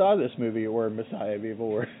King saw this movie or Messiah of Evil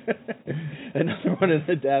or another one and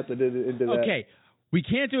adapted it into that. Okay, we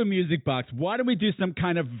can't do a music box. Why don't we do some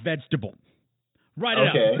kind of vegetable? Write it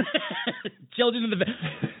up. Children of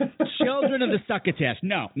the succotash.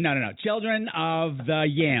 No. Children of the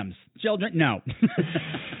yams. No.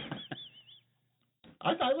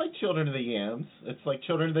 I like Children of the Yams. It's like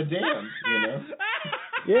Children of the Dams, you know?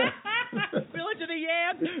 Yeah. Village of the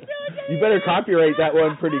Yams. You better copyright that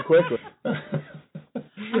one pretty quickly.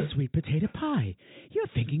 A sweet potato pie. You're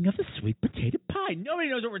thinking of the sweet potato pie. Nobody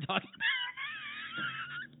knows what we're talking about.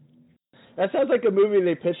 That sounds like a movie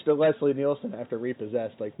they pitched to Leslie Nielsen after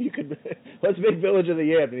Repossessed. Like, let's make Village of the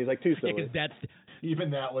Yams, and he's like, too silly.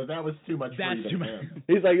 Even that was too much freedom. Too much.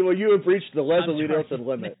 He's like, well, you have reached the Leslie Nielsen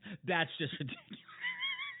limit. That's just ridiculous.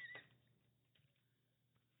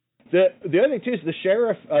 The other thing too is the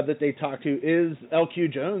sheriff that they talked to is L.Q.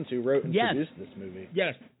 Jones, who wrote and produced this movie.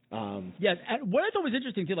 Yes. Yes. And what I thought was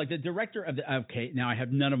interesting too, like the director of the. Okay, now I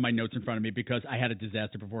have none of my notes in front of me because I had a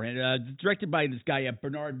disaster beforehand. Directed by this guy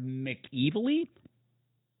Bernard McEvilly.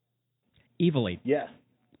 Yeah.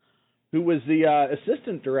 Who was the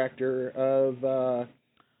assistant director of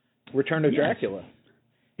Return of Dracula.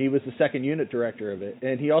 He was the second unit director of it,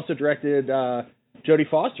 and he also directed Jodie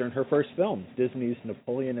Foster in her first film, Disney's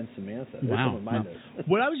Napoleon and Samantha. There's some of my notes.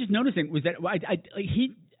 What I was just noticing was that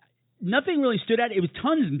nothing really stood out. It was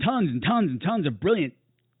tons and tons and tons and tons of brilliant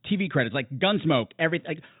TV credits, like Gunsmoke,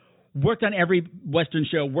 worked on every Western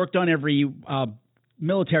show, worked on every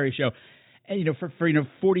military show, and for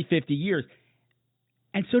 40, 50 years.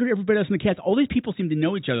 And so did everybody else in the cast. All these people seemed to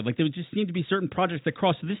know each other. Like there just seemed to be certain projects that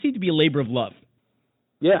crossed. So this seemed to be a labor of love.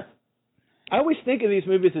 Yeah. I always think of these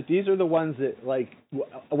movies that these are the ones that, like,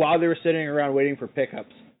 while they were sitting around waiting for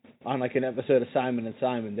pickups on, like, an episode of Simon and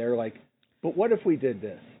Simon, they're like, but what if we did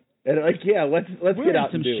this? And, like, yeah, let's get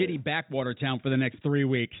out and do it. We're in some shitty backwater town for the next 3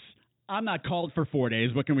 weeks. I'm not called for 4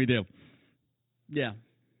 days. What can we do? Yeah.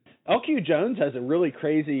 L.Q. Jones has a really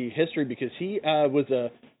crazy history because he was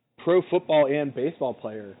a pro football and baseball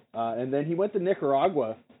player. And then he went to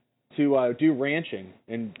Nicaragua to do ranching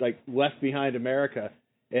and, like, left behind America.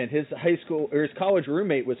 And his high school or his college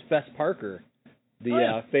roommate was Fess Parker,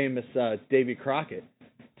 the famous Davy Crockett.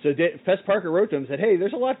 So Fess Parker wrote to him and said, "Hey,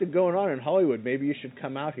 there's a lot going on in Hollywood. Maybe you should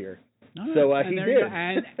come out here." So he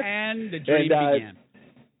did. And the dream began.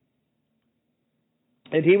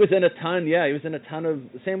 And he was in a ton. Yeah, he was in a ton of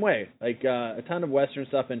the same way, like a ton of Western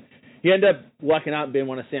stuff. And he ended up lucking out and being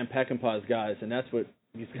one of Sam Peckinpah's guys. And that's what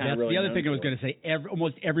he's kind of really. That's the other thing I was going to say.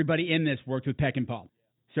 Almost everybody in this worked with Peckinpah.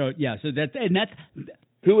 So yeah, that's.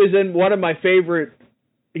 Who is in one of my favorite?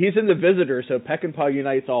 He's in The Visitor, so Peckinpah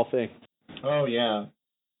unites all things. Oh yeah,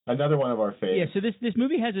 another one of our favorites. Yeah, so this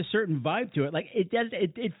movie has a certain vibe to it. Like it does,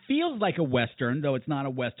 it feels like a Western, though it's not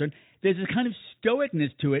a Western. There's a kind of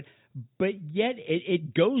stoicness to it, but yet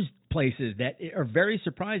it goes places that are very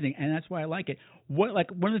surprising, and that's why I like it. One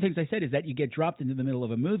of the things I said is that you get dropped into the middle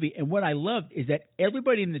of a movie, and what I loved is that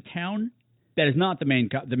everybody in the town that is not the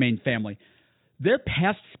main family, they're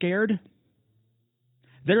past scared.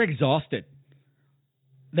 They're exhausted.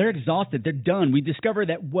 They're done. We discover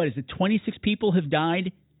that, 26 people have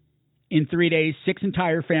died in 3 days, 6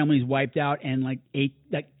 entire families wiped out, and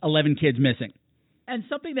 11 kids missing. And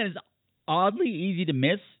something that is oddly easy to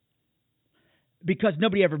miss because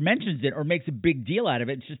nobody ever mentions it or makes a big deal out of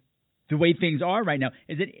it. It's just the way things are right now,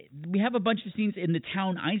 is that we have a bunch of scenes in the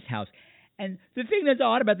town ice house. And the thing that's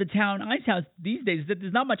odd about the town ice house these days is that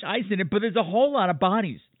there's not much ice in it, but there's a whole lot of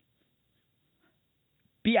bodies.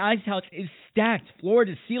 The ice house is stacked floor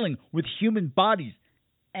to ceiling with human bodies.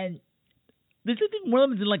 And this isn't one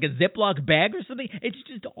of them in like a Ziploc bag or something. It's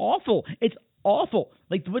just awful. It's awful.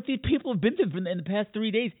 Like what these people have been through in the past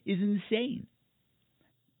 3 days is insane.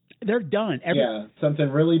 They're done. Something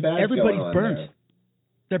really bad. Everybody's going on burnt. there.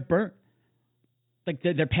 They're burnt. Like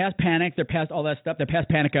they're past panic. They're past all that stuff. They're past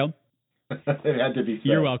panico. It had to be said.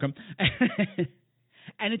 You're welcome.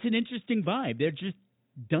 And it's an interesting vibe. They're just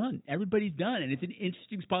done. Everybody's done, and it's an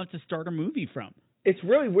interesting spot to start a movie from. It's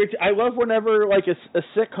really weird. I love whenever like a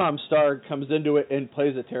sitcom star comes into it and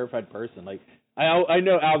plays a terrified person. Like I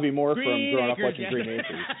know Alvy Moore from growing up watching Green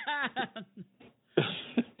Acres.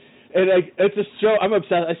 And it's a show. I'm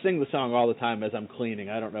obsessed. I sing the song all the time as I'm cleaning.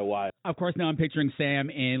 I don't know why. Of course, now I'm picturing Sam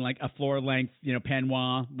in like a floor-length,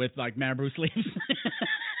 peignoir with like Marabou sleeves.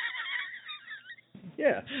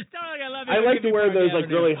 Yeah. I like to wear those like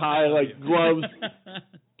really high like gloves.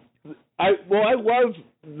 I love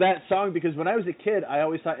that song because when I was a kid, I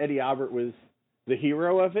always thought Eddie Albert was the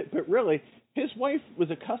hero of it, but really, his wife was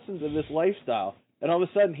accustomed to this lifestyle. And all of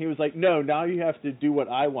a sudden, he was like, "No, now you have to do what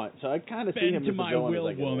I want." So I kind of see him as a villain.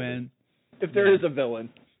 Will, woman. If there is a villain,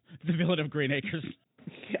 the villain of Green Acres.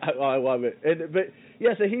 Yeah, I love it. But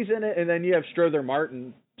so he's in it, and then you have Strother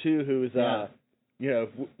Martin too, who's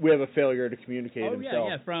we have a failure to communicate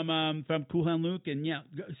himself. From Cool Hand Luke, and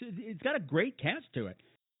it's got a great cast to it.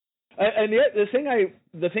 And yet the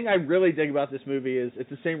thing I really dig about this movie is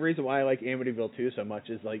it's the same reason why I like Amityville 2 so much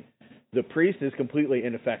is like the priest is completely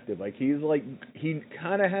ineffective. Like he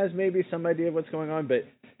kind of has maybe some idea of what's going on, but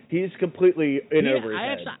he's completely over his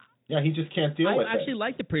head. He just can't deal with it. I actually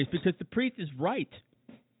like the priest because the priest is right.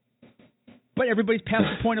 But everybody's past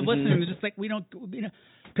the point of listening. It's just like we don't,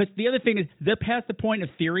 because the other thing is they're past the point of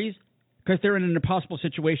theories because they're in an impossible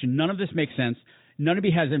situation. None of this makes sense.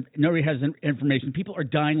 Nobody has information. People are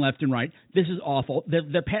dying left and right. This is awful.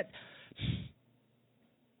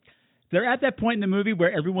 They're at that point in the movie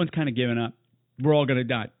where everyone's kind of giving up. We're all going to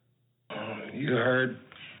die. You heard?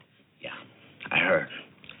 Yeah, I heard.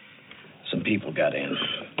 Some people got in,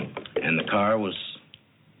 and the car was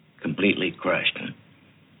completely crushed.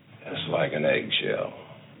 It's like an eggshell.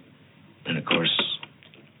 And, of course,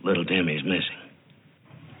 little Demi's missing.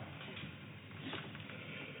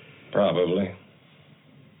 Probably.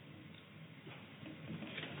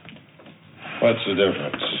 What's the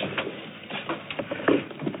difference?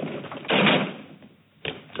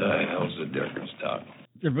 The hell's the difference, Doc?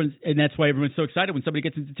 And that's why everyone's so excited when somebody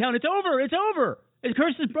gets into town. It's over. It's over. The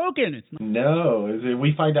curse is broken. It's not. No,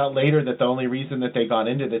 we find out later that the only reason that they got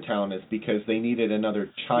into the town is because they needed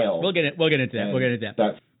another child. We'll get into that. We'll get into that.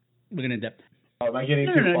 We'll get into that. Am I getting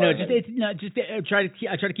too far?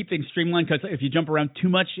 I try to keep things streamlined because if you jump around too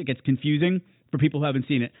much, it gets confusing for people who haven't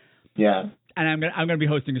seen it. Yeah. And I'm gonna be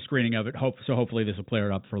hosting a screening of it. So hopefully this will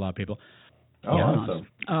clear it up for a lot of people. Oh,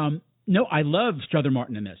 awesome. No, I love Strother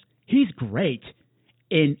Martin in this. He's great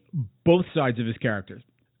in both sides of his characters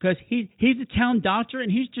because he's a town doctor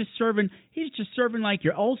and he's just serving like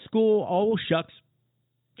your old school, all shucks,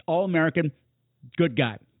 all American, good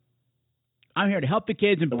guy. I'm here to help the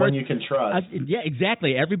kids. And the one you can trust. Yeah,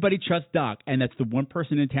 exactly. Everybody trusts Doc, and that's the one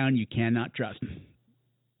person in town you cannot trust.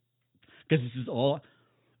 Because this is all,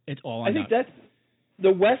 it's all on I think Doc. that's,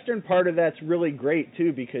 the Western part of that's really great,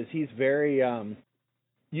 too, because he's very,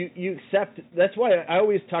 you accept, that's why I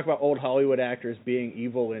always talk about old Hollywood actors being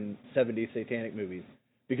evil in 70s satanic movies.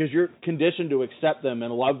 Because you're conditioned to accept them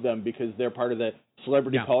and love them because they're part of the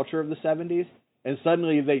celebrity culture of the 70s, and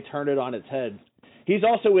suddenly they turn it on its head. He's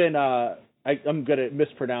also in, I'm going to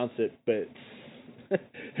mispronounce it, but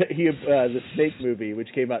the Snake movie, which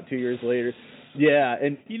came out 2 years later. Yeah,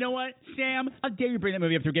 and you know what, Sam? How dare you bring that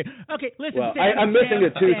movie up to again? Okay, listen, well, Sam. I'm missing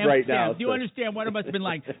a tooth right Sam, now. Do you understand what it must have been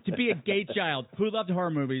like to be a gay child who loved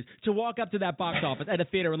horror movies, to walk up to that box office at a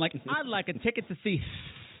theater and like, I'd like a ticket to see.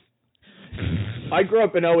 I grew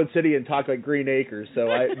up in Owen City and talk like Green Acres, so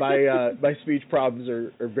my speech problems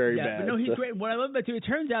are very bad. But no, he's great. What I love about it, it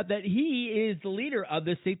turns out that he is the leader of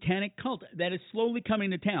the satanic cult that is slowly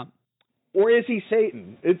coming to town. Or is he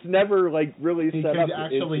Satan? It's never like really he set could up.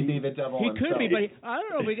 Actually be the devil He himself. could be, but I don't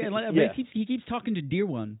know. But he keeps talking to Dear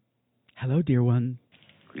One. Hello, Dear One.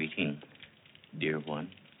 Greeting, dear one.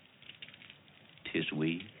 'Tis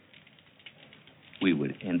we. We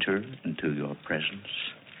would enter into your presence.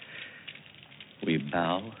 We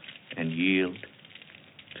bow and yield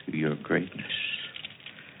to your greatness.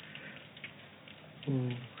 Oh,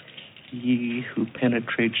 ye who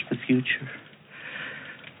penetrates the future,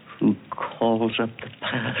 who calls up the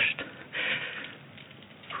past,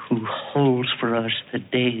 who holds for us the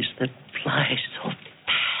days that fly so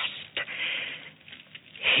fast.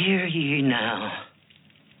 Hear ye now.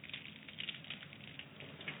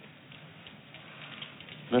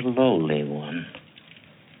 The lowly one,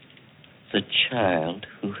 the child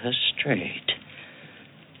who has strayed.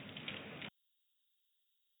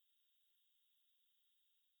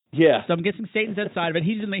 Yeah. So I'm guessing Satan's outside of it.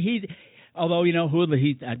 He's although,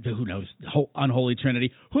 who knows? Unholy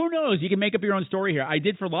Trinity. Who knows? You can make up your own story here. I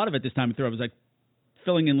did for a lot of it this time through. I was like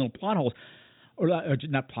filling in little plot holes. Or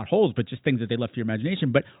not plot holes, but just things that they left to your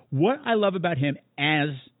imagination. But what I love about him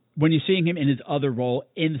when you're seeing him in his other role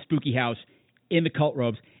in the spooky house, in the cult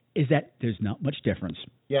robes, is that there's not much difference.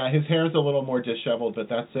 Yeah, his hair's a little more disheveled, but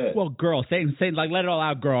that's it. Well, girl, say like let it all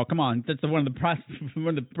out, girl. Come on, that's one of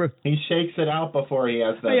the. He shakes it out before he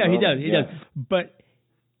has that. Oh, yeah, moment. He does. But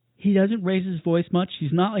he doesn't raise his voice much.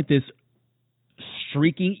 He's not like this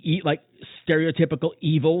streaking, like stereotypical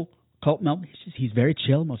evil cult member. He's very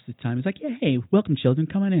chill most of the time. He's like, yeah, hey, welcome, children,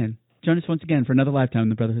 come on in. Join us once again for another lifetime in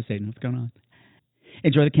the Brotherhood of Satan. What's going on?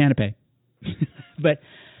 Enjoy the canapé. But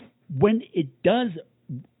when it does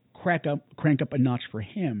crank up a notch for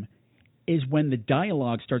him is when the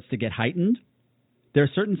dialogue starts to get heightened. There are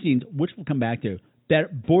certain scenes, which we'll come back to,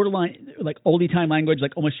 that borderline, like oldie-time language,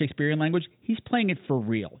 like almost Shakespearean language, he's playing it for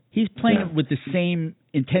real. He's playing it with the same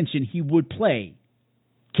intention he would play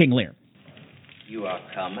King Lear. You are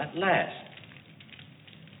come at last.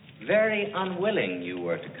 Very unwilling you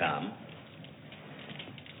were to come.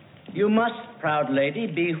 You must, proud lady,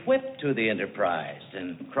 be whipped to the enterprise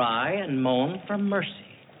and cry and moan for mercy.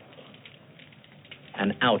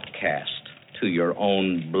 An outcast to your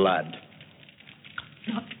own blood.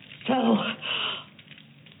 Not so.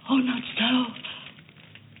 Oh, not so.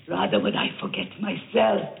 Rather would I forget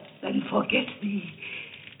myself than forget thee.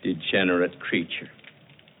 Degenerate creature.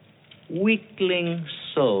 Weakling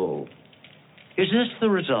soul. Is this the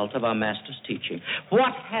result of our master's teaching?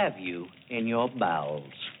 What have you in your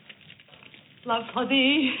bowels? Love for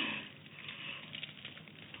thee.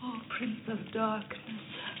 Oh, Prince of Darkness,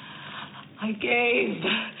 I gave.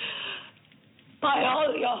 By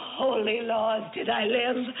all your holy laws did I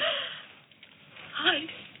live. I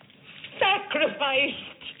sacrificed.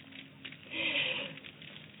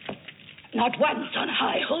 Not once on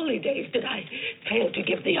high holy days did I fail to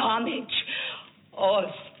give thee homage or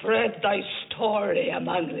spread thy story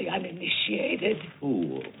among the uninitiated.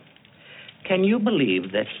 Fool. Can you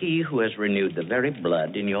believe that he who has renewed the very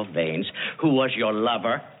blood in your veins, who was your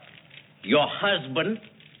lover, your husband,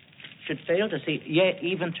 should fail to see, yea,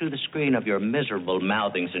 even through the screen of your miserable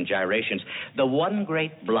mouthings and gyrations, the one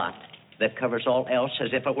great blot that covers all else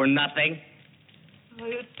as if it were nothing? I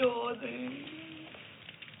adore thee.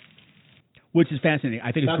 Which is fascinating.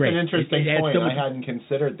 I think it's great. That's an interesting point. So I hadn't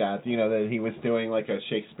considered that, that he was doing like a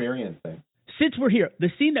Shakespearean thing. Since we're here, the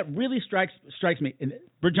scene that really strikes me, and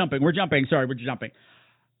we're jumping.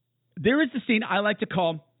 There is the scene I like to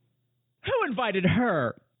call, Who Invited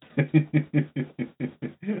Her?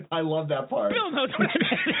 I love that part. Bill knows what I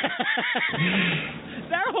mean.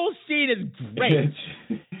 That whole scene is great.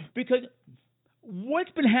 Because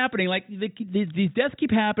what's been happening, like these deaths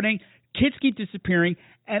keep happening, kids keep disappearing,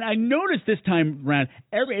 and I noticed this time around,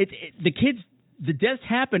 the deaths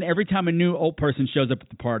happen every time a new old person shows up at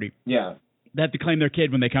the party. Yeah. They have to claim their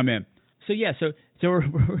kid when they come in. So there's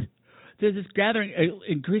this gathering, an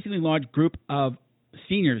increasingly large group of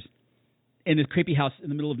seniors in this creepy house in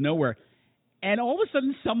the middle of nowhere, and all of a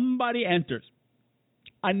sudden somebody enters.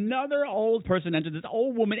 Another old person enters. This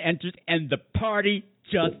old woman enters, and the party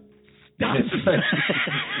just stops.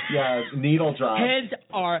 Yeah, needle drop. Heads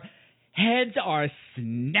are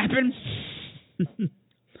snapping.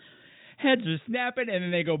 Heads are snapping, and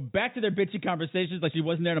then they go back to their bitchy conversations like she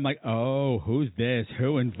wasn't there. And I'm like, oh, who's this?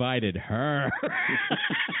 Who invited her?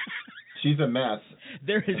 She's a mess.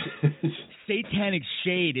 There is satanic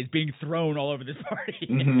shade is being thrown all over this party.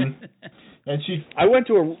 Mm-hmm. And I went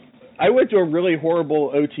to a really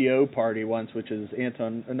horrible OTO party once, which is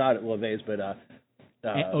not at LeVay's, but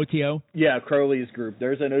OTO? Yeah, Crowley's group.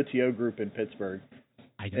 There's an OTO group in Pittsburgh.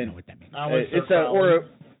 I don't know what that means. Aleister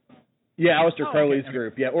Crowley's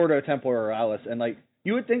group. Yeah, Ordo Templar Oralis. And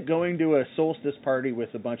you would think going to a solstice party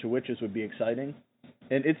with a bunch of witches would be exciting.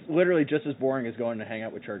 And it's literally just as boring as going to hang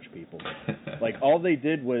out with church people. All they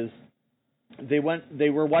did was they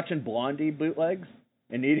were watching Blondie bootlegs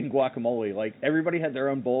and eating guacamole. Everybody had their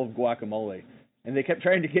own bowl of guacamole. And they kept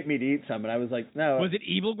trying to get me to eat some, and I was like, no. Was it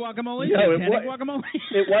evil guacamole? No, guacamole?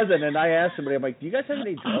 It wasn't. And I asked somebody, I'm like, do you guys have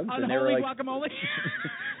any drugs? And they were like, guacamole?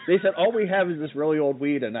 They said, all we have is this really old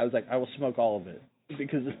weed. And I was like, I will smoke all of it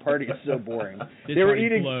because this party is so boring. They were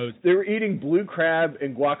eating blue crab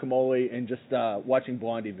and guacamole and just watching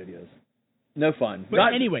Blondie videos. No fun.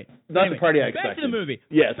 But anyway, the party I expected. Back to the movie.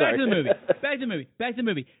 Yeah, Back to the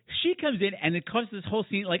movie. She comes in, and it causes this whole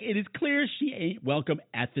scene. It is clear she ain't welcome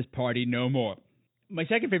at this party no more. My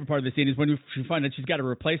second favorite part of the scene is when she finds out she's got a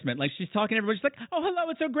replacement. She's talking to everybody. She's like, oh, hello,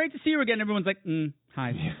 it's so great to see you again. Everyone's like,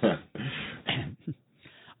 hi.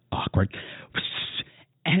 awkward.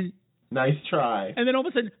 And nice try. And then all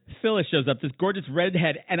of a sudden, Phyllis shows up, this gorgeous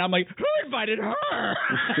redhead, and I'm like, who invited her?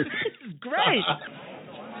 This is great.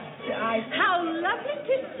 How lovely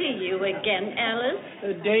to see you again, Alice.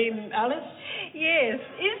 Dame Alice? Yes,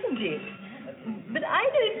 isn't it? But I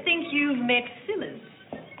don't think you've met Phyllis.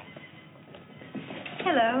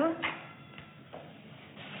 Hello.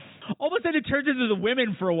 All of a sudden, it turns into the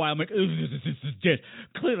women for a while. I'm like, this is just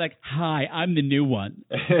clearly like, hi, I'm the new one.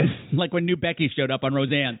 Like when New Becky showed up on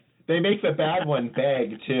Roseanne. They make the bad one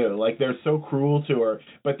beg, too. Like, they're so cruel to her,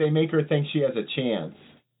 but they make her think she has a chance.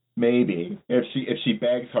 Maybe, if she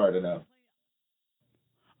begs hard enough.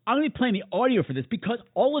 I'm going to be playing the audio for this because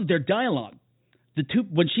all of their dialogue,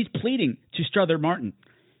 when she's pleading to Strother Martin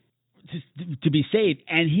to be saved,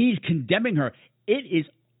 and he's condemning her, it is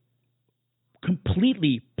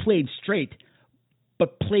completely played straight,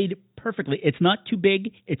 but played perfectly. It's not too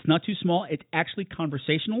big. It's not too small. It's actually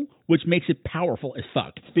conversational, which makes it powerful as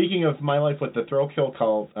fuck. Speaking of My Life with the Thrill Kill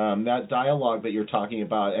Cult, that dialogue that you're talking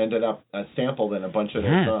about ended up sampled in a bunch of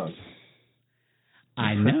their songs.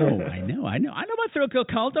 I know about Thrill Kill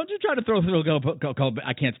Cult. Don't you try to throw Thrill Kill Cult.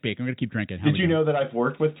 I can't speak. I'm going to keep drinking. Did you know that I've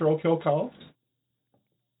worked with Thrill Kill Cult?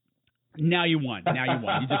 Now you won.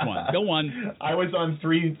 You just won. Go on. I was on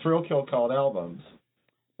 3 Thrill Kill Cult albums.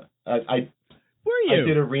 Were you? I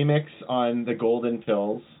did a remix on the Golden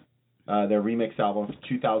Pills, their remix album from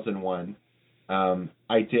 2001.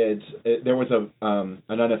 There was an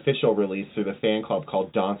unofficial release through the fan club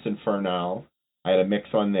called Danse Infernale. I had a mix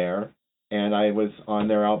on there, and I was on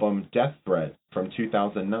their album Death Threat from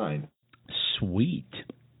 2009. Sweet.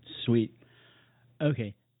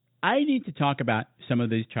 Okay. I need to talk about some of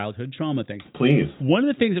these childhood trauma things. Please. One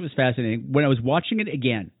of the things that was fascinating, when I was watching it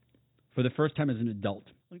again for the first time as an adult,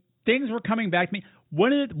 things were coming back to me.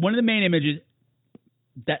 One of the main images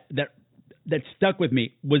that stuck with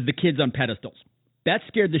me was the kids on pedestals. That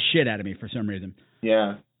scared the shit out of me for some reason.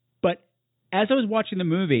 Yeah. But as I was watching the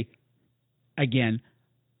movie again,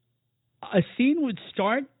 a scene would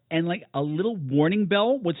start and like a little warning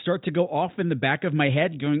bell would start to go off in the back of my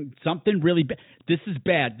head going, something really bad. This is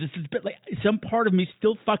bad. Like some part of me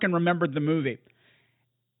still fucking remembered the movie.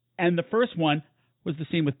 And the first one was the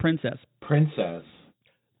scene with Princess.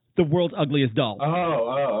 The world's ugliest doll.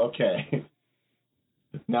 Oh, okay.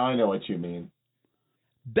 Now I know what you mean.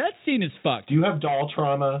 That scene is fucked. Do you have doll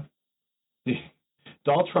trauma?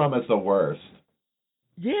 Doll trauma is the worst.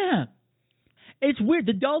 Yeah. It's weird.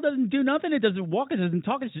 The doll doesn't do nothing. It doesn't walk. It doesn't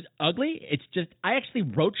talk. It's just ugly. It's just, I actually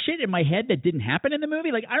wrote shit in my head that didn't happen in the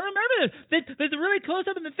movie. Like, I remember this. There's a really close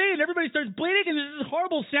up in the thing, and everybody starts bleeding, and there's this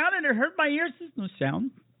horrible sound, and it hurt my ears. There's no sound.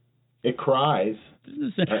 It cries.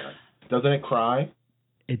 Doesn't it cry?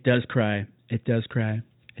 It does cry. It does cry.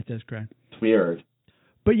 It's weird.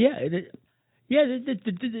 But yeah,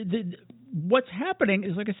 what's happening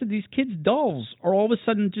is, like I said, these kids' dolls are all of a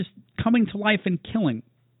sudden just coming to life and killing.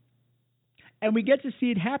 And we get to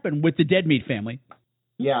see it happen with the Dead Meat family.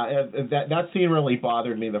 Yeah, that scene really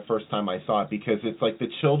bothered me the first time I saw it because it's like the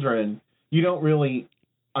children, you don't really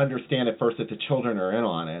understand at first that the children are in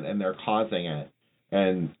on it and they're causing it.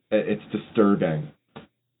 And it's disturbing.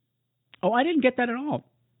 Oh, I didn't get that at all.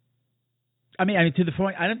 I mean, to the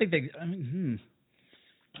point, I don't think they...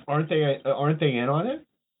 Aren't they in on it?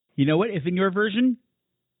 You know what? If in your version,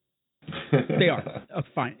 they are. Oh,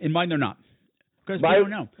 fine. In mine, they're not. Because we don't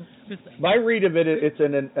know. My read of it, it's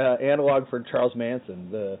an analog for Charles Manson.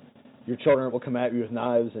 Your children will come at you with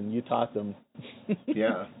knives, and you taught them.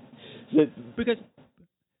 Yeah. Because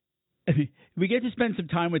we get to spend some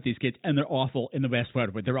time with these kids, and they're awful in the best way.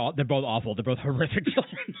 They're both awful. They're both horrific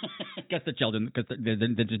children. I guess the children, because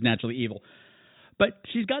they're just naturally evil. But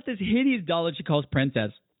she's got this hideous doll that she calls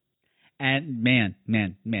Princess. And man.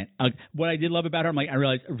 What I did love about her, I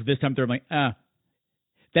realized this time through,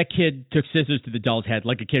 that kid took scissors to the doll's head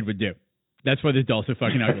like a kid would do. That's why the doll's so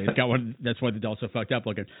fucking ugly. That's why the doll's so fucked up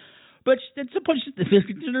looking. But at some point, she's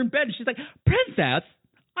in her bed, and she's like, Princess,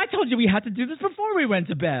 I told you we had to do this before we went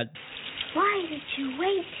to bed. Why did you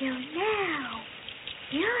wait till now?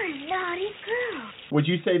 You're a naughty girl. Would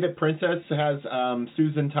you say that Princess has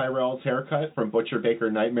Susan Tyrrell's haircut from Butcher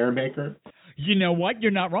Baker Nightmare Maker? You know what?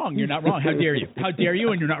 You're not wrong. How dare you? How dare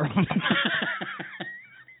you? And you're not wrong.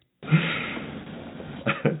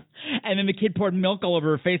 And then the kid poured milk all over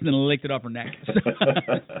her face and then licked it off her neck.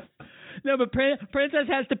 No, but Princess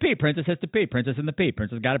has to pee. Princess in the pee.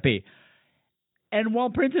 Princess got to pee. And while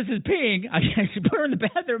Princess is peeing, I put her in the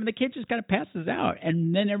bathroom, and the kid just kind of passes out.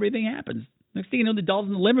 And then everything happens. Next thing you know, the doll's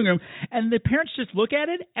in the living room, and the parents just look at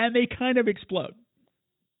it, and they kind of explode.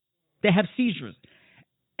 They have seizures.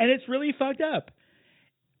 And it's really fucked up.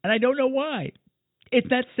 And I don't know why. it's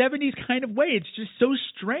that 70s kind of way. It's just so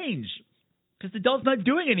strange because the doll's not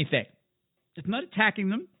doing anything. It's not attacking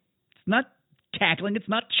them. It's not cackling. It's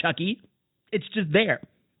not Chucky. It's just there.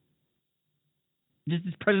 Just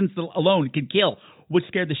his presence alone can kill, which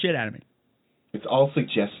scared the shit out of me. It's all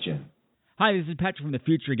suggestion. Hi, this is Patrick from the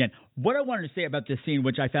future again. What I wanted to say about this scene,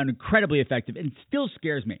 which I found incredibly effective and still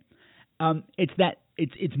scares me, it's that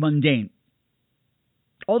it's mundane.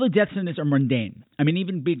 All the deaths in this are mundane. I mean,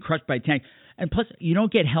 even being crushed by a tank. And plus, you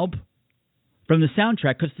don't get help from the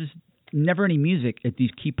soundtrack because there's never any music at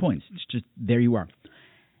these key points. It's just, there you are.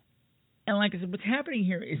 And like I said, what's happening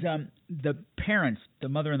here is the parents, the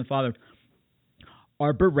mother and the father,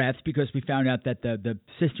 are bereft because we found out that the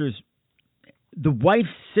sisters, the wife's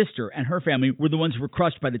sister and her family were the ones who were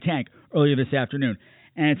crushed by the tank earlier this afternoon.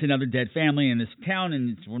 And it's another dead family in this town,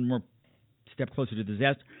 and it's one more step closer to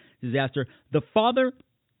disaster. The father,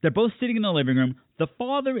 they're both sitting in the living room. The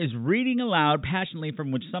father is reading aloud passionately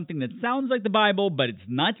from which something that sounds like the Bible, but it's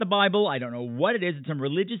not the Bible. I don't know what it is. It's some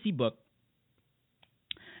religious-y book.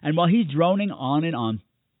 And while he's droning on and on,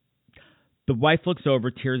 the wife looks over,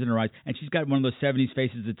 tears in her eyes, and she's got one of those 70s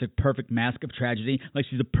faces that's a perfect mask of tragedy, like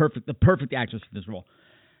she's the perfect actress for this role.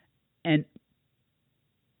 And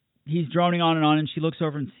he's droning on, and she looks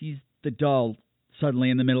over and sees the doll suddenly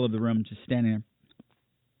in the middle of the room, just standing there.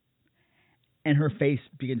 And her face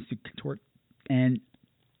begins to contort, and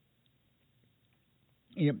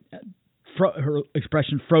her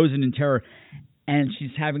expression frozen in terror, and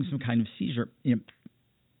she's having some kind of seizure.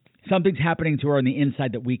 Something's happening to her on the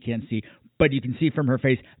inside that we can't see, but you can see from her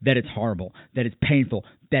face that it's horrible, that it's painful,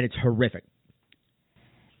 that it's horrific.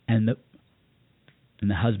 And the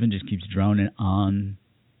husband just keeps droning on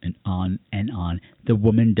and on and on. The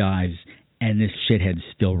woman dies, and this shithead's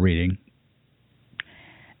still reading.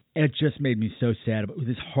 It just made me so sad about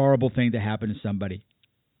this horrible thing to happen to somebody.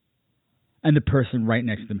 And the person right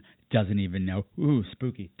next to them doesn't even know. Ooh,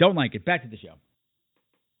 spooky. Don't like it. Back to the show.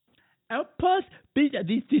 Plus, these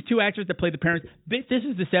two actors that play the parents, this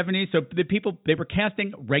is the 70s, so the people, they were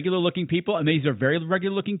casting regular-looking people, and these are very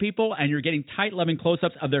regular-looking people, and you're getting tight, loving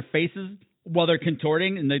close-ups of their faces while they're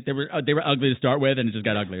contorting, and they were ugly to start with, and it just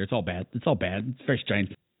got uglier. It's all bad. It's very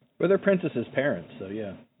strange. Well, they're Princess's parents, so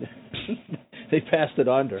yeah. They passed it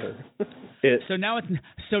on to her. So now it's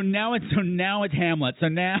Hamlet. So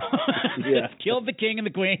now it's killed the king and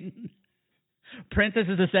the queen. Princess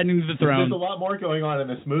is ascending to the throne. There's a lot more going on in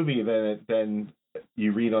this movie than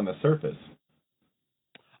you read on the surface.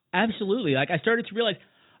 Absolutely. Like, I started to realize,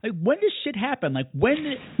 like, when does shit happen? Like,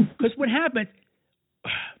 because what happens,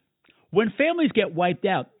 when families get wiped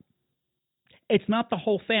out, it's not the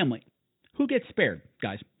whole family. Who gets spared,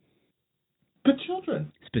 guys? The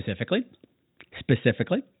children. Specifically?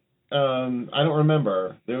 I don't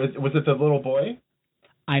remember. Was it the little boy?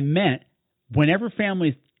 I meant whenever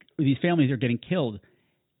these families are getting killed,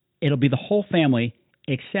 it'll be the whole family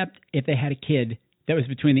except if they had a kid that was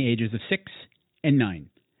between the ages of 6 and 9.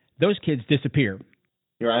 Those kids disappear.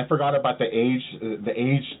 Yeah, I forgot about the age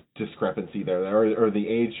discrepancy there, or the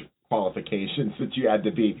age qualifications that you had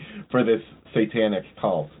to be for this satanic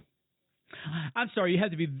cult. I'm sorry, you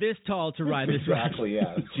had to be this tall to ride this ride. Exactly,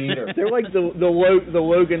 yeah. Jeter. They're like the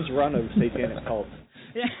Logan's Run of satanic cults.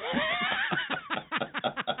 Yeah.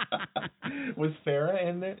 Was Farrah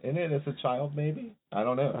in it as a child, maybe? I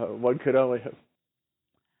don't know. One could only have.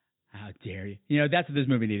 How dare you? You know, that's what this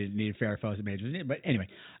movie needed Farrah Fawcett as major. But anyway,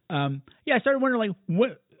 I started wondering, like,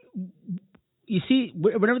 what you see,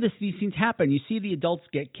 whenever these scenes happen, you see the adults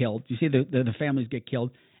get killed, you see the families get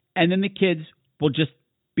killed, and then the kids will just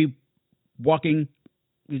be walking.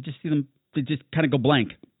 You just see them; they just kind of go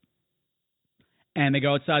blank. And they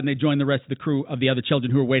go outside and they join the rest of the crew of the other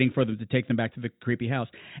children who are waiting for them to take them back to the creepy house.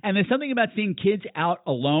 And there's something about seeing kids out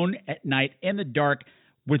alone at night in the dark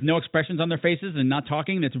with no expressions on their faces and not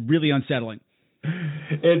talking that's really unsettling.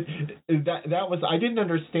 That was, I didn't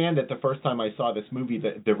understand it the first time I saw this movie,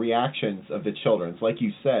 the reactions of the children. Like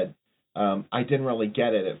you said, I didn't really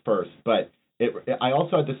get it at first, but I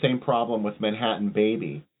also had the same problem with Manhattan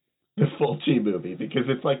Baby, the Fulci movie, because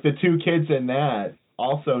it's like the two kids in that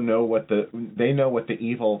also know what the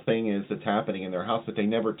evil thing is that's happening in their house, but they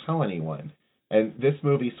never tell anyone. And this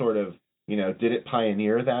movie sort of, did it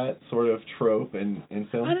pioneer that sort of trope in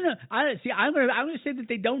film? I don't know. I'm gonna say that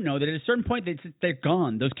they don't know that at a certain point they're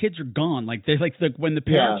gone. Those kids are gone. Like they're like when the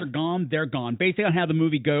parents are gone, they're gone. Based on how the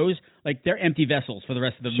movie goes, like they're empty vessels for the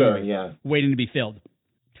rest of the movie, waiting to be filled.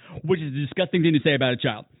 Which is a disgusting thing to say about a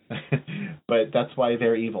child. But that's why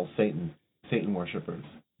they're evil, Satan worshippers.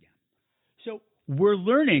 So we're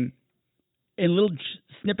learning in little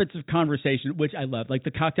snippets of conversation, which I love, like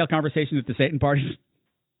the cocktail conversations at the Satan parties.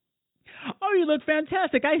 Oh, you look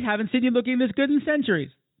fantastic. I haven't seen you looking this good in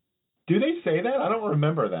centuries. Do they say that? I don't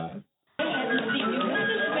remember that.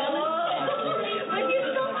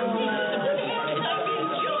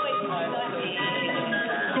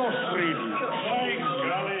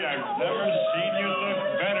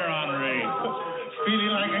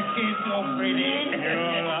 Feeling like a kid, so pretty.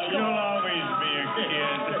 You'll always be a kid.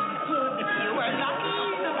 You were lucky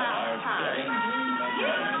the last time.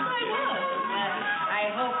 Yes, I was.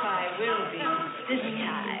 I hope I will be this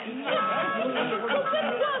time. What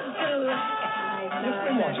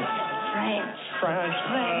was it? French. French.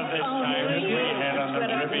 This time we'll get ahead on the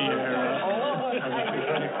Riviera.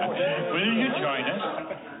 Will you join us?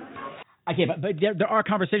 Okay, but there are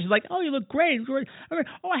conversations like, oh, you look great.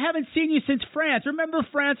 Oh, I haven't seen you since France. Remember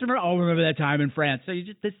France? Remember that time in France. So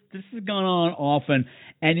this has gone on often,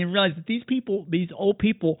 and you realize that these old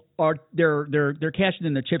people are they're cashing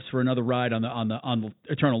in their chips for another ride on the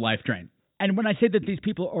eternal life train. And when I say that these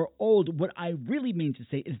people are old, what I really mean to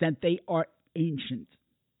say is that they are ancient.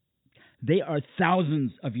 They are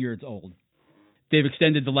thousands of years old. They've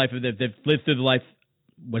extended the life of they've lived through the life.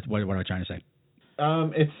 What am I trying to say?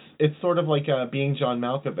 It's sort of like being John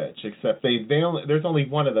Malkovich, except there's only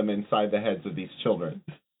one of them inside the heads of these children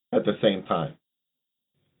at the same time.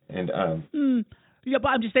 And yeah, but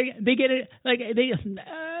I'm just saying they get it like they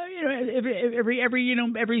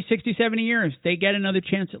every 60, 70 years they get another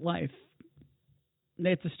chance at life.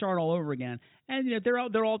 They have to start all over again, and they're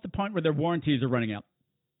all at the point where their warranties are running out.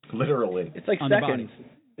 Literally, it's like seconds.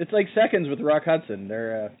 It's like seconds with Rock Hudson.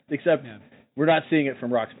 They're except. Yeah. We're not seeing it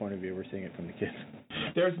from Rock's point of view. We're seeing it from the kids.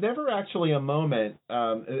 There's never actually a moment.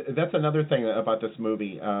 That's another thing about this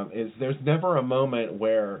movie is there's never a moment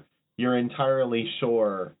where you're entirely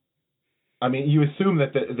sure. I mean, you assume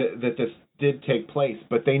that that this did take place,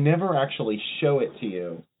 but they never actually show it to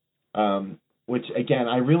you. Which again,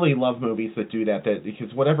 I really love movies that do that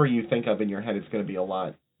because whatever you think of in your head is going to be a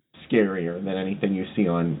lot scarier than anything you see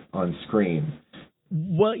on screen.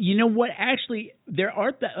 Well, you know what? Actually, there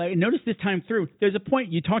are. I noticed this time through. There's a point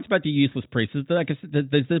you talked about the useless priest. Like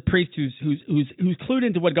there's the priest who's clued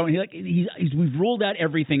into what's going. We've ruled out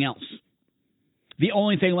everything else. The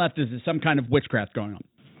only thing left is some kind of witchcraft going on.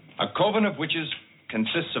 A coven of witches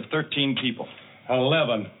consists of 13 people.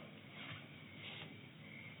 11.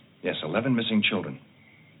 Yes, 11 missing children.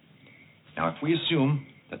 Now, if we assume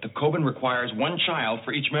that the coven requires one child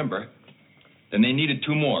for each member, then they needed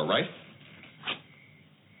 2 more, right?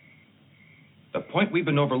 The point we've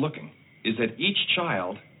been overlooking is that each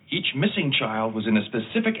missing child was in a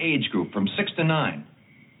specific age group from 6 to 9.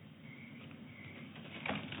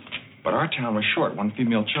 But our town was short one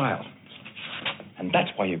female child. And that's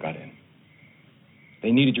why you got in.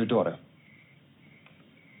 They needed your daughter.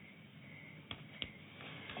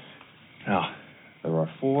 Now, there are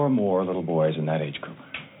 4 more little boys in that age group.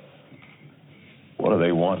 What do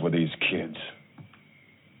they want with these kids?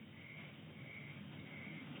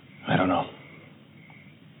 I don't know.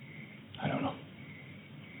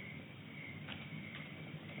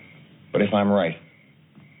 But if I'm right,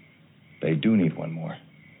 they do need 1 more.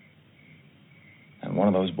 And one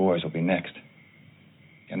of those boys will be next.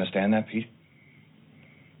 You understand that, Pete?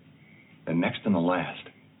 The next and the last.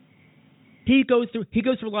 He goes through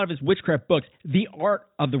a lot of his witchcraft books. The art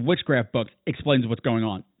of the witchcraft books explains what's going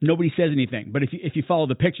on. Nobody says anything, but if you follow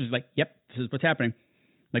the pictures, like, yep, this is what's happening.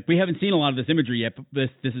 Like, we haven't seen a lot of this imagery yet, but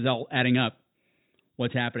this is all adding up.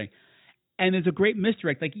 What's happening? And there's a great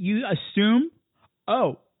misdirect. Like, you assume,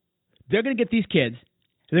 oh, they're going to get these kids,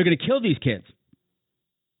 they're going to kill these kids,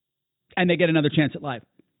 and they get another chance at life.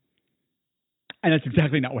 And that's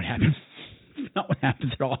exactly not what happens. It's not what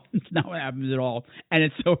happens at all. It's not what happens at all. And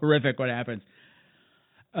it's so horrific what happens.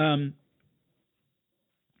 As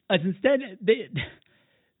instead,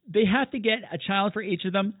 they have to get a child for each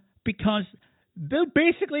of them because they're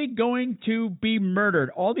basically going to be murdered.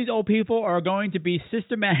 All these old people are going to be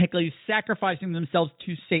systematically sacrificing themselves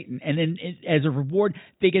to Satan. And then as a reward,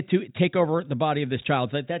 they get to take over the body of this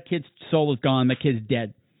child. So that kid's soul is gone. That kid's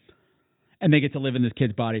dead. And they get to live in this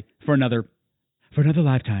kid's body for another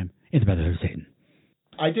lifetime in the brotherhood of Satan.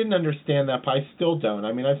 I didn't understand that, but I still don't.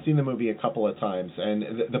 I mean, I've seen the movie a couple of times, and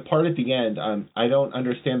the part at the end, I don't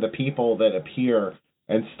understand the people that appear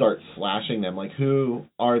and start slashing them. Like, who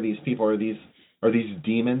are these people? Are these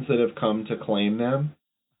demons that have come to claim them?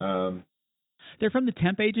 They're from the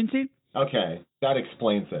temp agency. Okay, that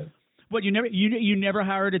explains it. What, you never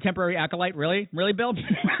hired a temporary acolyte? Really, Bill?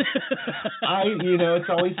 It's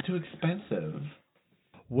always too expensive.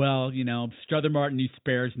 Well, Strother Martin, he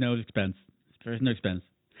spares no expense. Spares no expense.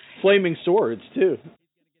 Flaming swords too.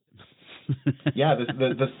 Yeah,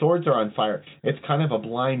 the swords are on fire. It's kind of a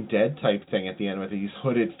Blind Dead type thing at the end with these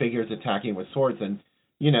hooded figures attacking with swords, and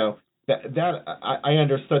I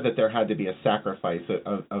understood that there had to be a sacrifice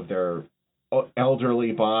of their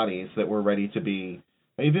elderly bodies that were ready to be,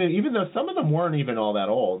 even though some of them weren't even all that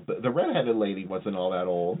old. The redheaded lady wasn't all that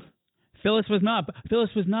old. Phyllis was not,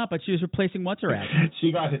 but she was replacing what's her ass.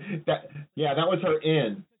 She got that. Yeah, that was her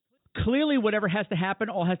in. Clearly, whatever has to happen,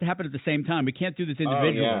 all has to happen at the same time. We can't do this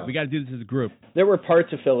individually. Oh, yeah. We got to do this as a group. There were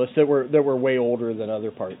parts of Phyllis that were way older than other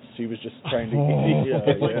parts. She was just trying to.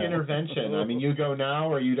 It's like intervention. I mean, you go now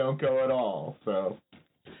or you don't go at all. So.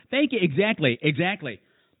 Thank you. Exactly.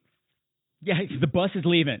 Yeah, the bus is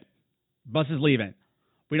leaving.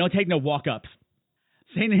 We don't take no walk-ups.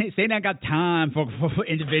 Say not got time for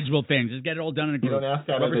individual things. Just get it all done in a group. You don't ask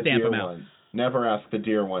that of the dear one. Never ask the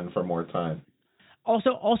dear one for more time.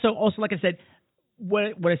 Also, like I said, what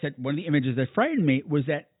I said, one of the images that frightened me was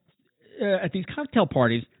that at these cocktail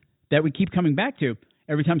parties that we keep coming back to,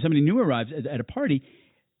 every time somebody new arrives at a party,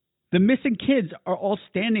 the missing kids are all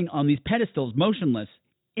standing on these pedestals, motionless,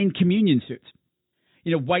 in communion suits.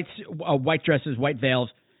 White dresses, white veils.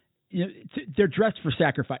 They're dressed for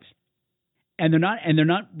sacrifice, and they're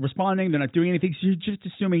not responding. They're not doing anything. So you're just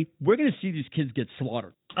assuming we're going to see these kids get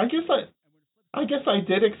slaughtered. I guess I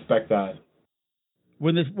did expect that.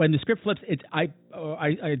 When the script flips, I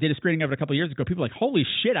did a screening of it a couple of years ago. People are like, holy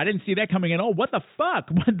shit, I didn't see that coming at all. What the fuck?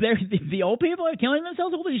 The old people are killing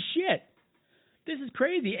themselves? Holy shit. This is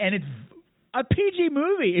crazy. And it's a PG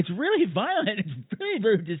movie. It's really violent. It's very,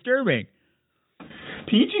 very disturbing.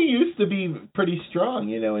 PG used to be pretty strong,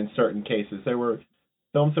 in certain cases. There were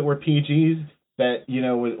films that were PGs that,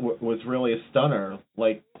 was really a stunner.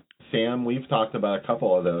 Like Sam, we've talked about a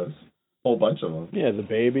couple of those. A whole bunch of them. Yeah, The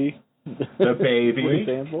Baby. The Baby. For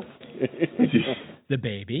example. The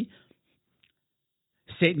Baby.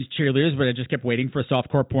 Satan's Cheerleaders, but I just kept waiting for a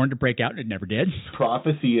softcore porn to break out, and it never did.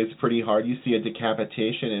 Prophecy is pretty hard. You see a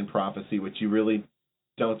decapitation in Prophecy, which you really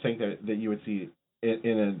don't think that you would see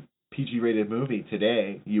in a PG-rated movie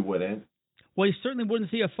today. You wouldn't. Well, you certainly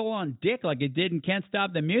wouldn't see a full-on dick like it did in Can't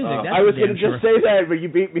Stop the Music. I was going to just say that, but you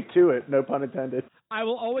beat me to it. No pun intended. I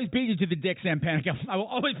will always beat you to the dick, Sam Panico. I will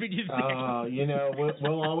always beat you to the dick.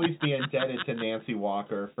 We'll always be indebted to Nancy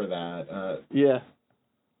Walker for that. Yeah.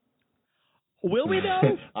 Will we,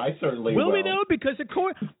 though? I certainly will. Will we, though? Because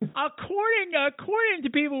according to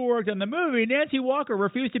people who worked on the movie, Nancy Walker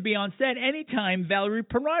refused to be on set anytime Valerie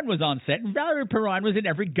Perrine was on set, and Valerie Perrine was in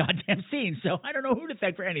every goddamn scene, so I don't know who to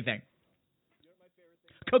thank for anything.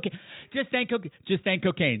 Cocaine. Just thank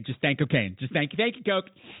cocaine. Just thank you, Coke.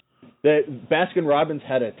 Baskin Robbins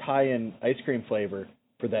had a tie-in ice cream flavor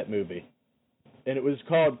for that movie, and it was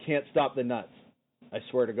called Can't Stop the Nuts. I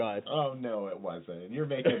swear to God. Oh, no, it wasn't. You're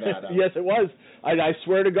making that up. Yes, it was. I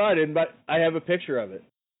swear to God, but I have a picture of it.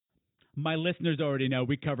 My listeners already know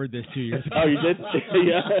we covered this 2 years ago. Oh, you did?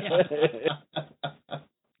 Yeah.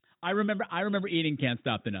 I remember eating Can't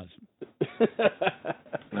Stop the Nuts.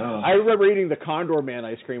 I remember eating the Condor Man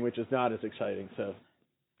ice cream, which is not as exciting. So.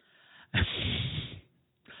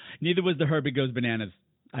 Neither was the Herbie Goes Bananas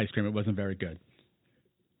ice cream. It wasn't very good.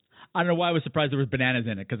 I don't know why I was surprised there was bananas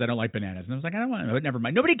in it, because I don't like bananas. And I was like, I don't want to. Never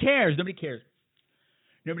mind. Nobody cares.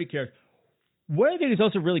 What I think is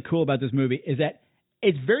also really cool about this movie is that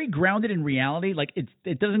it's very grounded in reality. Like,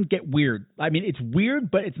 it doesn't get weird. I mean, it's weird,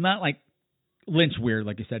 but it's not like Lynch weird,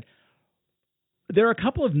 like you said. There are a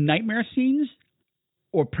couple of nightmare scenes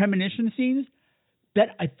or premonition scenes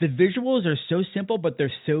that the visuals are so simple, but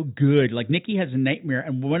they're so good. Like, Nikki has a nightmare,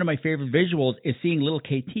 and one of my favorite visuals is seeing little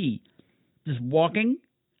KT just walking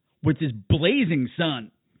with this blazing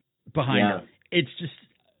sun behind her. It's just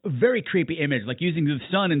a very creepy image, like using the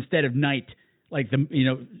sun instead of night, like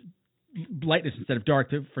lightness instead of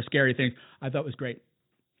dark for scary things. I thought was great.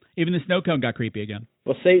 Even the snow cone got creepy again.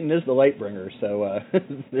 Well, Satan is the light bringer, so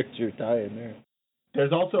there's your tie in there.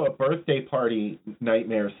 There's also a birthday party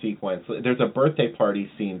nightmare sequence. There's a birthday party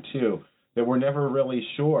scene, too, that we're never really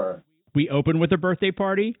sure. We open with a birthday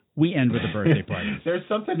party. We end with a birthday party. There's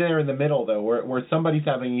something there in the middle, though, where somebody's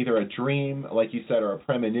having either a dream, like you said, or a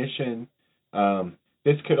premonition.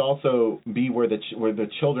 This could also be where the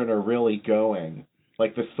children are really going.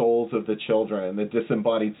 Like the souls of the children, the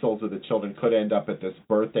disembodied souls of the children could end up at this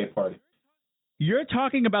birthday party. You're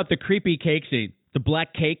talking about the creepy cake scene, the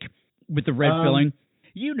black cake with the red filling.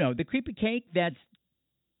 The creepy cake that's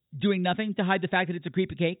doing nothing to hide the fact that it's a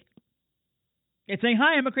creepy cake. It's saying,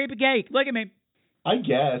 "Hi, I'm a creepy cake. Look at me." I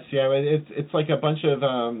guess, yeah. It's like a bunch of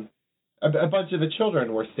a bunch of the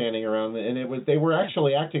children were standing around, and they were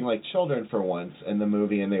actually acting like children for once in the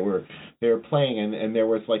movie, and they were playing, and there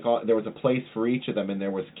was there was a place for each of them, and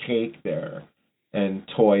there was cake there, and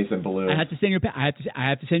toys and balloons. I have to send you. I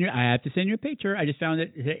have to send you a picture. I just found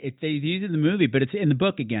it. They use it in the movie, but it's in the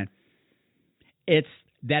book again. It's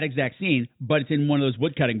that exact scene, but it's in one of those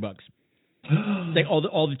woodcutting books. Like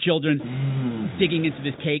all the children digging into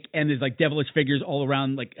this cake, and there's like devilish figures all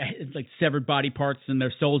around, like severed body parts and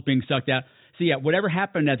their souls being sucked out. So yeah, whatever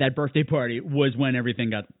happened at that birthday party was when everything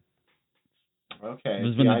got. Okay.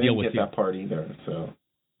 Was when the I deal didn't was get that part either. So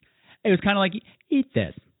it was kind of like, eat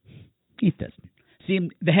this. See,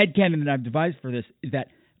 the headcanon that I've devised for this is that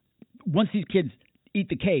once these kids eat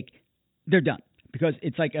the cake, they're done, because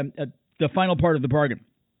it's like the final part of the bargain.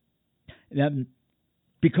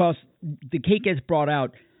 Because the cake gets brought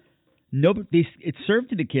out, it's served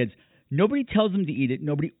to the kids. Nobody tells them to eat it.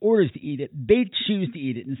 Nobody orders to eat it. They choose to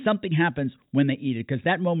eat it, and something happens when they eat it, because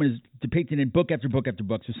that moment is depicted in book after book after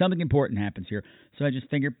book. So something important happens here. So I just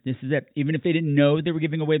figured this is it. Even if they didn't know they were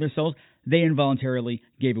giving away their souls, they involuntarily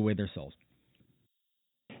gave away their souls.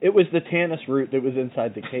 It was the Tanis root that was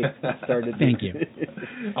inside the cake that started. Thank you.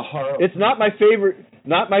 It's not my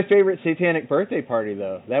favorite satanic birthday party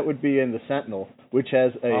though. That would be in the Sentinel, which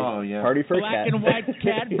has a party for black a cat. and white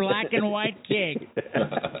cat, black and white cake.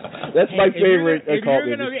 That's my favorite.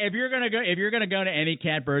 If you're gonna go to any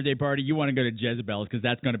cat birthday party, you want to go to Jezebel's, because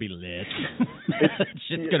that's gonna be lit.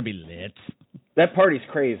 It's gonna be lit. That party's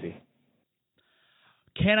crazy.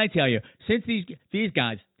 Can I tell you, since these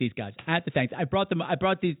guys, I have to thank. I brought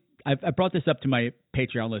this up to my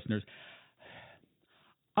Patreon listeners.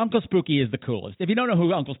 Uncle Spooky is the coolest. If you don't know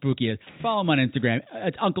who Uncle Spooky is, follow him on Instagram.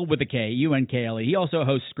 It's Uncle with a K, UNKLE. He also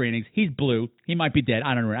hosts screenings. He's blue. He might be dead.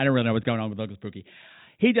 I don't really know what's going on with Uncle Spooky.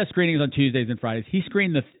 He does screenings on Tuesdays and Fridays. He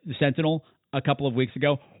screened the Sentinel a couple of weeks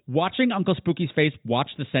ago. Watching Uncle Spooky's face watch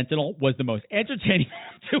the Sentinel was the most entertaining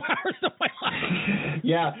 2 hours of my life.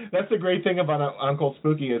 Yeah, that's the great thing about Uncle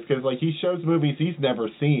Spooky, is because he shows movies he's never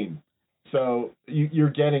seen, so you're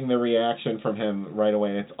getting the reaction from him right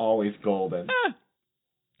away. It's always golden.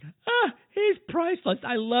 He's priceless.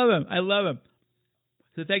 I love him.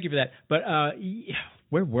 So thank you for that. But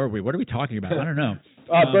where were we? What are we talking about? I don't know.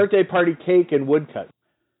 Birthday party cake and woodcut.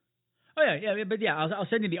 Oh, yeah, I'll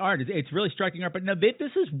send you the art. It's really striking art. But no, this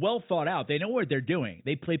is well thought out. They know what they're doing.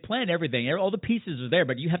 They plan everything. All the pieces are there,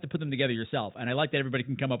 but you have to put them together yourself. And I like that everybody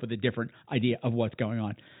can come up with a different idea of what's going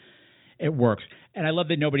on. It works. And I love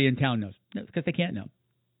that nobody in town knows, because they can't know.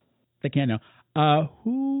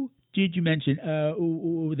 Who did you mention?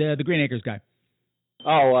 The Green Acres guy.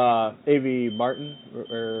 Oh, A.V. Martin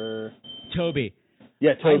or Toby.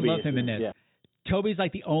 Yeah, Toby. I love him in this. Yeah. Toby's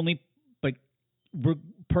like the only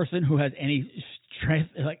person who has any strength,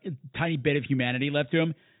 like a tiny bit of humanity left to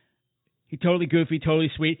him. He's totally goofy, totally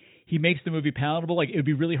sweet. He makes the movie palatable. Like, it would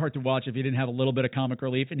be really hard to watch if he didn't have a little bit of comic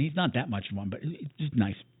relief, and he's not that much of one, but it's just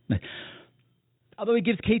nice. Although he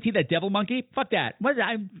gives KT that devil monkey, fuck that.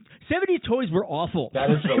 70s toys were awful. That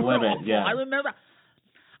is the limit. Yeah. I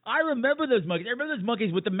remember those monkeys. I remember those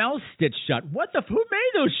monkeys with the mouth stitched shut. Who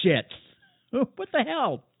made those shits? What the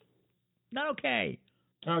hell? Not okay.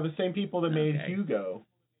 The same people that made Hugo.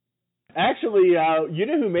 Actually, you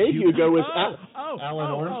know who made Hugo was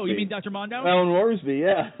Alan Ormsby. Oh, you mean Dr. Mondo? Alan Ormsby,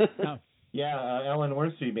 yeah. Yeah, Alan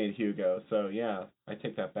Ormsby made Hugo. So yeah, I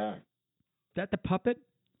take that back. Is that the puppet?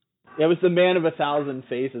 Yeah, it was the Man of 1,000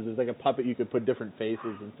 Faces. It was like a puppet you could put different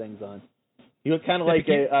faces and things on. He looked kind of like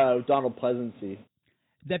a Donald Pleasancy.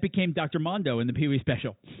 That became Dr. Mondo in the Pee Wee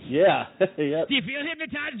special. Yeah. Yep. Do you feel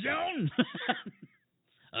hypnotized, Joan?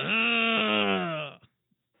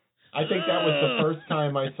 I think that was the first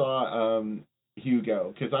time I saw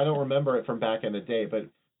Hugo, because I don't remember it from back in the day, but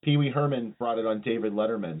Pee Wee Herman brought it on David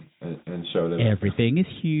Letterman and showed it. Everything is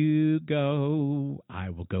Hugo. I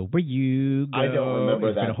will go where you go. I don't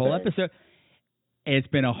remember that. Been a whole episode. It's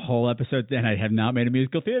been a whole episode, and I have not made a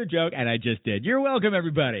musical theater joke, and I just did. You're welcome,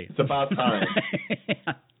 everybody. It's about time.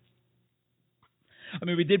 I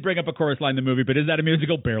mean, we did bring up a chorus line in the movie, but is that a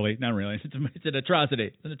musical? Barely. Not really. It's an atrocity.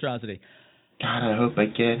 It's an atrocity. God, I hope I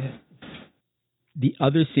get it. The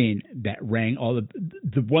other scene that rang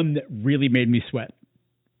the one that really made me sweat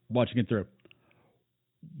watching it through.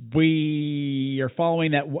 We are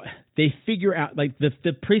following that. They figure out, like,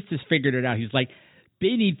 the priestess figured it out. He's like,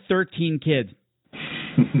 they need 13 kids.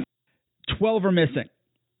 12 are missing.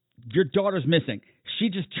 Your daughter's missing. She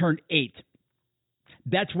just turned 8.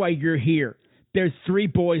 That's why you're here. There's 3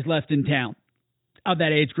 boys left in town of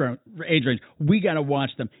that age range. We got to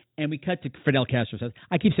watch them. And we cut to Fidel Castro's house.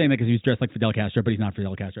 I keep saying that because he's dressed like Fidel Castro, but he's not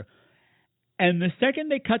Fidel Castro. And the second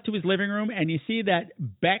they cut to his living room and you see that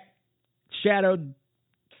Beck shadowed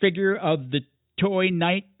figure of the toy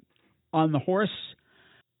knight on the horse.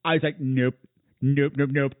 I was like, nope.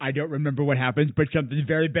 I don't remember what happens, but something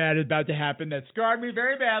very bad is about to happen that scarred me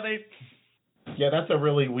very badly. Yeah, that's a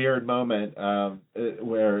really weird moment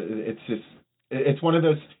where it's one of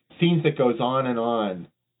those scenes that goes on,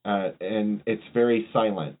 and it's very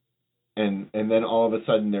silent. And then all of a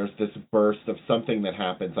sudden there's this burst of something that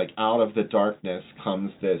happens, like out of the darkness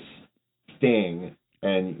comes this thing,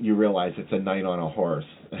 and you realize it's a knight on a horse.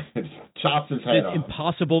 It chops his head off.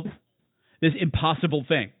 This impossible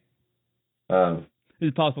thing. No,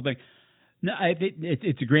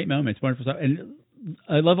 it's a great moment. It's wonderful stuff. And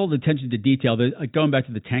I love all the attention to detail. Going back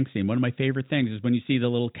to the tank scene, one of my favorite things is when you see the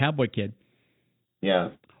little cowboy kid. Yeah.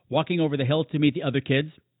 Walking over the hill to meet the other kids.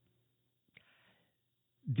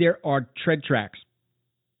 There are tread tracks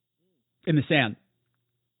in the sand.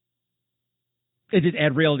 It just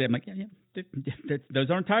add reality. I'm like,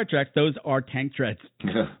 those aren't tire tracks. Those are tank treads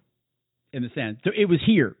in the sand. So it was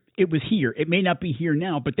here. It may not be here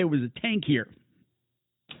now, but there was a tank here.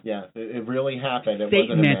 Yeah, it really happened. It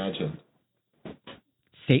Satan, wasn't man. imagined.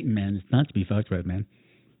 Satan, man, it's not to be fucked with, man.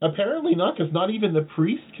 Apparently not, because not even the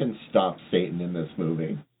priest can stop Satan in this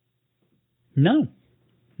movie. No,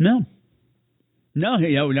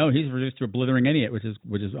 he's reduced to a blithering idiot, which is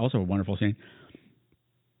also a wonderful scene.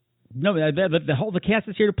 No, the cast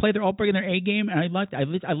is here to play. They're all bringing their A game, and I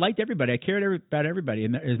liked everybody. I cared about everybody,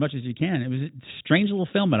 and as much as you can. It was a strange little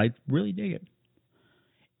film, but I really dig it.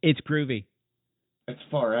 It's groovy. It's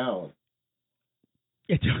far out.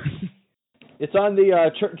 It's on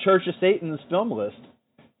the Church of Satan's film list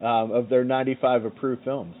of their 95 approved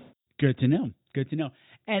films. Good to know.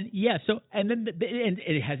 And yeah, then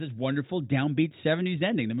it has this wonderful downbeat 70s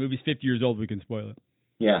ending. The movie's 50 years old. We can spoil it.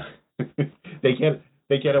 Yeah, they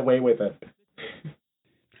get away with it.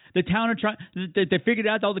 The town are trying. They figured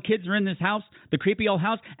out all the kids are in this house, the creepy old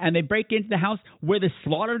house, and they break into the house where the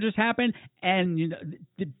slaughter just happened. And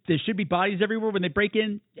there should be bodies everywhere. When they break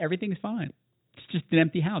in, everything's fine. It's just an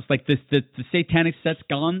empty house. Like the satanic set's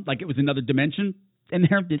gone. Like it was another dimension in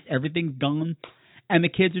there. Everything's gone, and the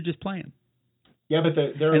kids are just playing. Yeah, but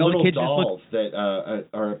there are little dolls that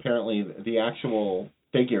are apparently the actual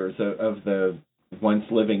figures of the once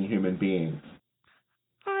living human beings.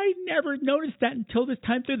 I never noticed that until this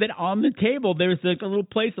time through, that on the table there's like a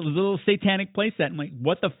little satanic place set. I'm like,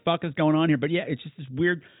 what the fuck is going on here? But yeah, it's just this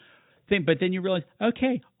weird thing. But then you realize,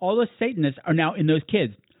 okay, all those Satanists are now in those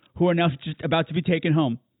kids who are now just about to be taken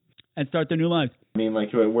home and start their new lives. I mean,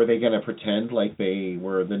 like, were they going to pretend like they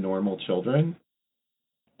were the normal children?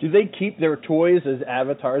 Do they keep their toys as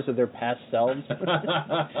avatars of their past selves?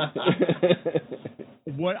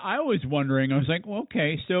 What I was wondering, I was like, well,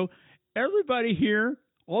 okay, so everybody here,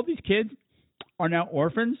 all these kids are now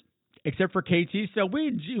orphans, except for KT. So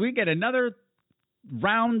we get another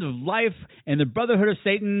round of life in the Brotherhood of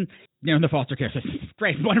Satan, in the foster care system.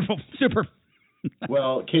 Great, wonderful, super.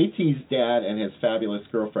 Well, KT's dad and his fabulous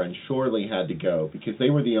girlfriend surely had to go because they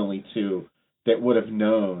were the only two that would have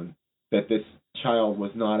known that this child was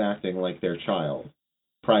not acting like their child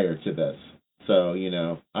prior to this. So,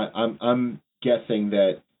 I'm guessing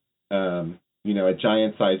that, a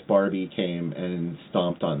giant-sized Barbie came and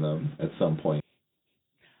stomped on them at some point.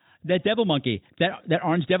 That devil monkey, that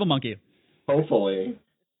orange devil monkey. Hopefully.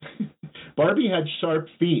 Barbie had sharp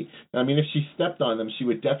feet. I mean, if she stepped on them, she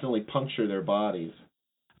would definitely puncture their bodies.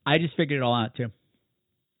 I just figured it all out, too.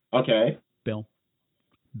 Okay. Bill.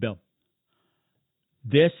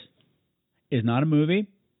 This is not a movie.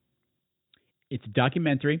 It's a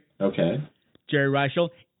documentary. Okay. Jerry Reichel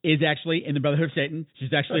is actually in the Brotherhood of Satan.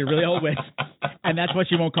 She's actually a really old witch, and that's why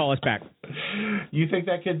she won't call us back. You think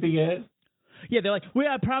that could be it? Yeah, they're like,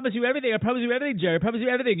 I promise you everything, Jerry. I promise you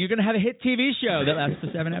everything. You're going to have a hit TV show that lasts for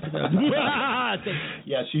 7 episodes.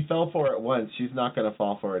 Yeah, she fell for it once. She's not going to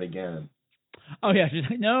fall for it again. Oh, yeah. She's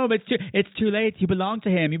like, no, but it's too late. You belong to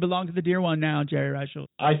him. You belong to the dear one now, Jerry Reichel.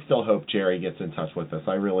 I still hope Jerry gets in touch with us.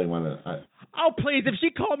 I really want to. Oh, please. If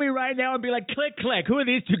she called me right now and be like, click, who are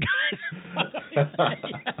these two guys?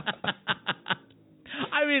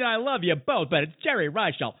 I mean, I love you both, but it's Jerry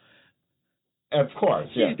Reichel. Of course,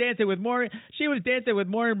 yeah. She was dancing with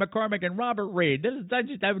Maureen McCormick and Robert Reed.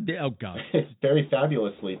 Oh God! Very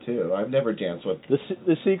fabulously too. I've never danced with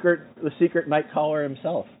the secret night caller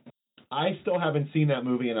himself. I still haven't seen that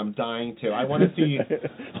movie, and I'm dying to. I want to see.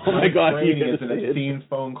 Oh my God! Brady as an obscene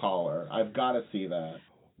phone caller. I've got to see that.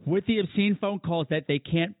 With the obscene phone calls that they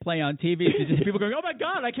can't play on TV, it's just people going, "Oh my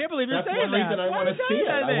God, I can't believe you're saying that." That's one reason I want to see it.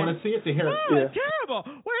 I want to see it to hear it. Oh, it's terrible.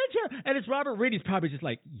 And it's Robert Reed. He's probably just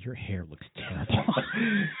like, "Your hair looks terrible."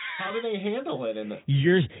 How do they handle it?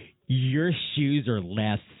 Your shoes are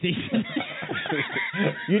last season.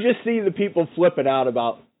 You just see the people flipping out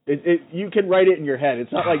about it. You can write it in your head.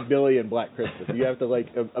 It's not like Billy and Black Christmas. You have to like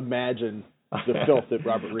imagine the filth that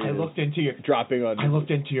Robert Reed dropping on. I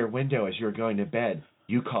looked into your window as you were going to bed.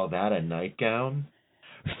 You call that a nightgown?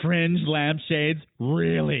 Fringe lampshades?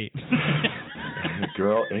 Really?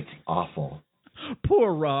 Girl, it's awful.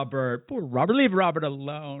 Poor Robert. Leave Robert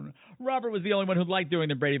alone. Robert was the only one who liked doing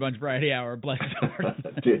the Brady Bunch Variety Hour. Bless his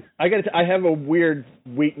heart. Dude, I have a weird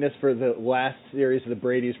weakness for the last series of the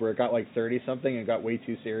Brady's where it got like 30-something and got way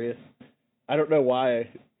too serious. I don't know why.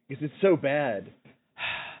 Because it's so bad.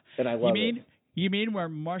 And I love it. You mean where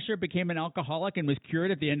Marcia became an alcoholic and was cured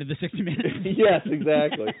at the end of the 60 Minutes? Yes,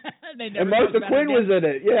 exactly. And Martha Quinn was in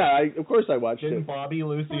it. Yeah, of course I watched it. Didn't Bobby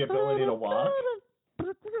lose the ability to walk?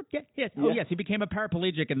 Yes. Oh, yes. He became a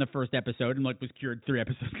paraplegic in the first episode and was cured 3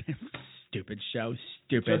 episodes. Stupid show.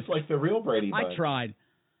 Stupid. Just like the real Brady Bunch. I tried.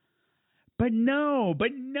 But no.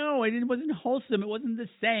 It wasn't wholesome. It wasn't the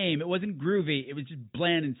same. It wasn't groovy. It was just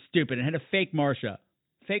bland and stupid. It had a fake Marcia.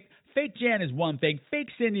 Fake Jan is one thing. Fake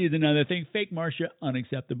Cindy is another thing. Fake Marcia,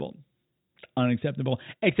 unacceptable. Unacceptable.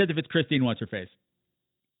 Except if it's Christine What's-Her-Face.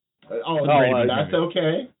 That's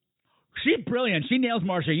okay. She's brilliant. She nails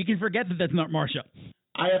Marcia. You can forget that that's not Marcia.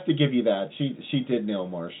 I have to give you that. She did nail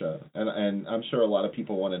Marcia, and I'm sure a lot of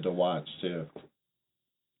people wanted to watch too.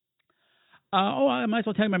 I might as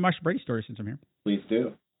well tell you my Marcia Brady story since I'm here. Please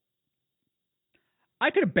do.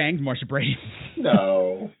 I could have banged Marcia Brady.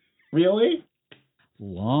 No. Really?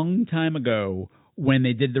 Long time ago, when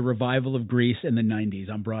they did the revival of Grease in the 90s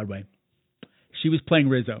on Broadway, she was playing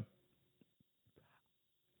Rizzo.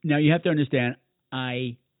 Now, you have to understand,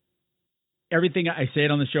 everything I say it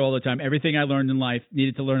on the show all the time, everything I learned in life,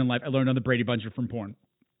 needed to learn in life, I learned on the Brady Bunch from porn.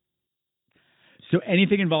 So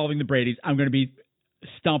anything involving the Bradys, I'm going to be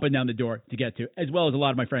stomping down the door to get to, as well as a lot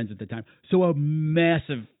of my friends at the time. So a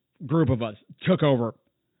massive group of us took over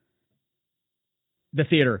the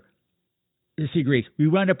theater to see Grease. We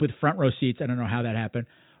wound up with front row seats. I don't know how that happened,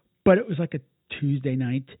 but it was like a Tuesday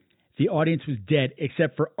night. The audience was dead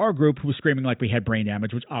except for our group who was screaming like we had brain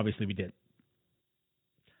damage, which obviously we did.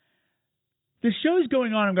 The show's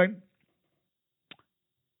going on. I'm going,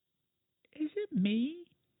 is it me?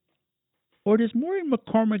 Or does Maureen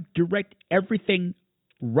McCormick direct everything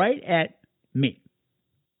right at me?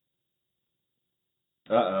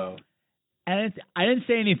 Uh-oh. And I didn't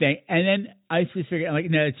say anything. And then I just figured, I'm like,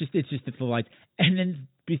 no, it's just the lights. And then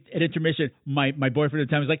at intermission, my boyfriend at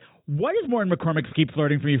the time was like, why does Maureen McCormick keep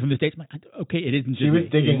flirting for you from the stage? I'm like, okay, it isn't just She was me.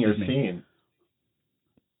 digging your scene.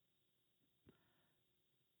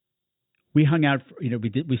 We hung out,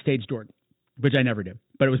 we stage doored, which I never did,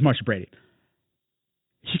 but it was Marcia Brady.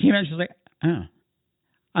 She came out and she was like, oh,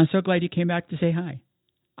 I'm so glad you came back to say hi.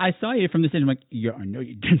 I saw you from the stage. I'm like, yeah, I know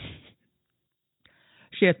you didn't.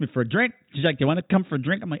 She asked me for a drink. She's like, do you want to come for a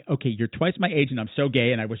drink? I'm like, okay, you're twice my age and I'm so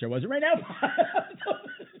gay and I wish I wasn't right now.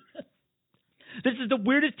 This is the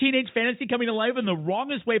weirdest teenage fantasy coming to life in the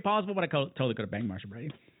wrongest way possible, but I totally could have banged Marcia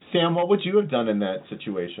Brady. Sam, what would you have done in that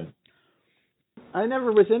situation? I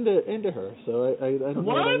never was into her, so I don't know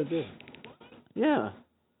what I would do. Yeah.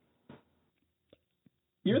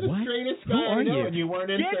 You're the What? straightest Who guy I are know, you? and you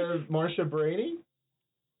weren't into Marcia Brady?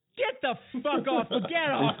 Get the fuck off!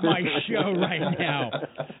 Get off my show right now!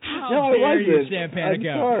 How No, I dare you, wasn't. Sam I'm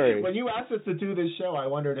Panico? sorry. When you asked us to do this show, I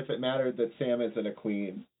wondered if it mattered that Sam isn't a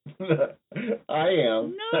queen. I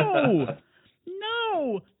am.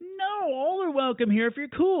 No, all are welcome here if you're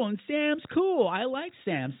cool, and Sam's cool. I like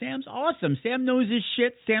Sam. Sam's awesome. Sam knows his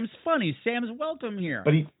shit. Sam's funny. Sam's welcome here.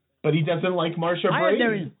 But he doesn't like Marcia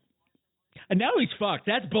Brady. And now he's fucked.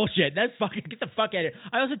 That's bullshit. That's fucking get the fuck out of here.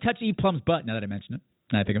 I also touched E. Plum's butt. Now that I mention it,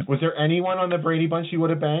 now I think of it. Was there anyone on the Brady Bunch you would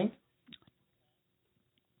have banged?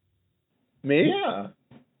 Me? Yeah.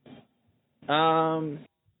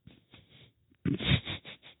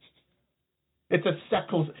 It's a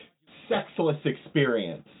sexless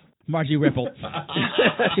experience. Margie Ripple.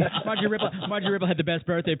 Margie Ripple had the best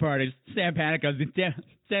birthday parties. Sam Panico.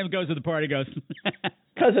 Sam goes to the party, goes.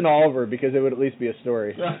 Cousin Oliver, because it would at least be a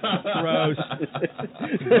story. Gross.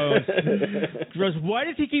 Why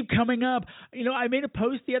does he keep coming up? I made a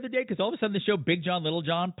post the other day because all of a sudden the show Big John, Little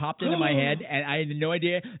John popped into my head, and I had no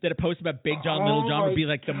idea that a post about Big John, Little John would be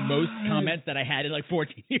like the most comments that I had in like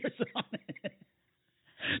 14 years on it.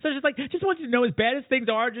 So I was just want you to know, as bad as things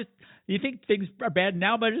are, you think things are bad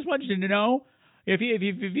now, but I just want you to know, if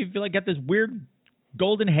you feel like got this weird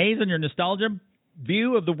golden haze on your nostalgia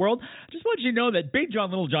view of the world, I just want you to know that Big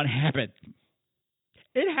John, Little John happened.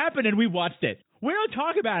 It happened, and we watched it. We don't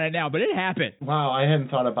talk about it now, but it happened. Wow, I hadn't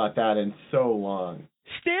thought about that in so long.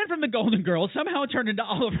 Stan from the Golden Girls somehow turned into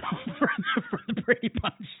Oliver from the Brady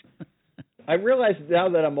Bunch. I realize now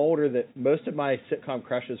that I'm older that most of my sitcom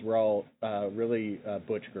crushes were all really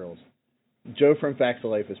butch girls. Joe from Facts of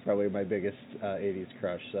Life is probably my biggest 80s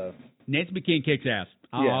crush. So Nancy McKeon kicks ass.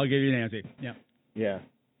 I'll give you Nancy. Yeah. Yeah.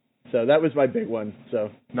 So that was my big one. So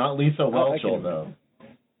not Lisa Whelchel though.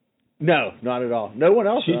 No, not at all. No one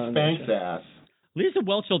else. She spanks ass. Lisa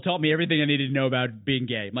Whelchel taught me everything I needed to know about being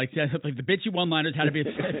gay. Like the bitchy one-liners, how to be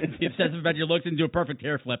obsessive about your looks and do a perfect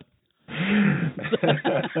hair flip. Do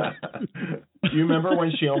you remember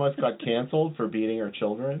when she almost got canceled for beating her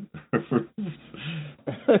children?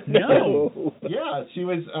 No. Yeah, she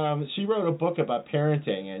was. She wrote a book about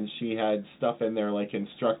parenting, and she had stuff in there like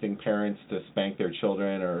instructing parents to spank their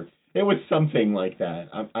children, or it was something like that.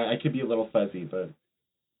 I could be a little fuzzy, but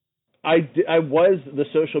I was the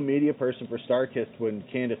social media person for StarKist when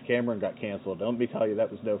Candace Cameron got canceled. Let me tell you,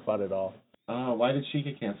 that was no fun at all. Why did she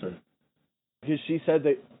get canceled? Because she said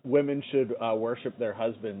that women should worship their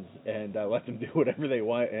husbands and let them do whatever they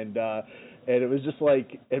want, and it was just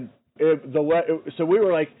like, so we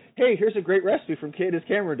were like, hey, here's a great recipe from Candace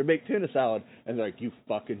Cameron to make tuna salad, and they're like, you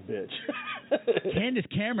fucking bitch. Candace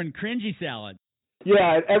Cameron cringy salad.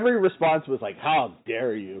 Yeah, and every response was like, how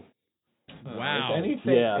dare you? Wow. Is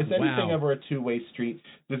anything ever a two-way street?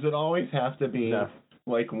 Does it always have to be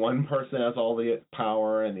like one person has all the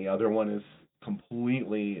power and the other one is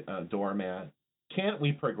completely doormat? Can't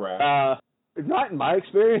we progress? Not in my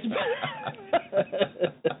experience.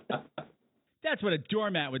 That's what a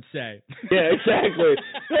doormat would say. Yeah, exactly.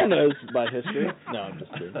 Who knows my history? No, I'm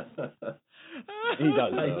just kidding. He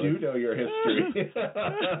does. I do know your history.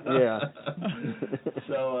 Yeah.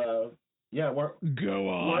 So, we're go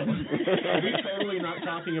on. Are we totally not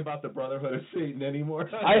talking about the Brotherhood of Satan anymore?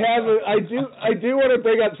 I do want to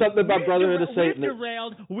bring up something about Brotherhood of Satan.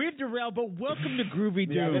 We've derailed, but welcome to Groovy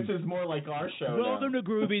Doom. Yeah, this is more like our show. Welcome to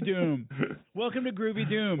Groovy Doom. Welcome to Groovy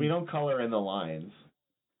Doom. We don't color in the lines.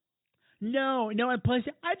 No, and plus,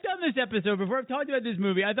 I've done this episode before. I've talked about this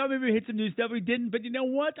movie. I thought maybe we hit some new stuff. We didn't, but you know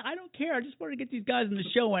what? I don't care. I just wanted to get these guys on the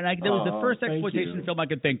show, and that was the first exploitation film I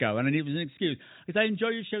could think of, and it was an excuse. Because I enjoy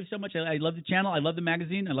your show so much. I love the channel. I love the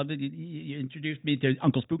magazine. I love that you introduced me to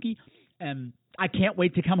Uncle Spooky, and I can't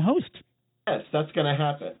wait to come host. Yes, that's going to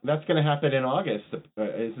happen. That's going to happen in August.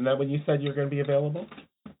 Isn't that when you said you're going to be available?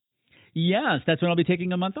 Yes, that's when I'll be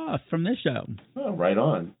taking a month off from this show. Oh, right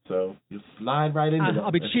on. So you slide right into that.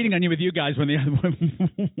 I'll be cheating on you with you guys when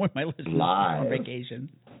my listeners are on vacation.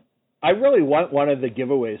 I really want one of the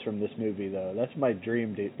giveaways from this movie, though. That's my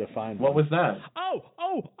dream to find. What was that? Oh!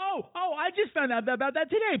 I just found out about that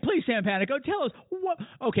today. Please, Sam Panico, tell us what.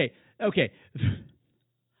 Okay.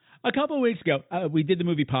 A couple of weeks ago, we did the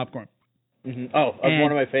movie Popcorn. Mm-hmm. Oh,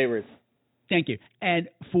 one of my favorites. Thank you. And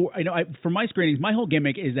for my screenings, my whole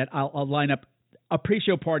gimmick is that I'll line up a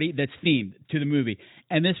pre-show party that's themed to the movie,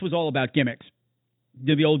 and this was all about gimmicks,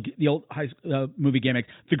 the old movie gimmicks,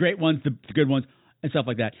 the great ones, the good ones, and stuff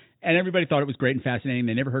like that. And everybody thought it was great and fascinating.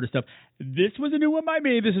 They never heard of stuff. This was a new one by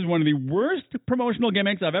me. This is one of the worst promotional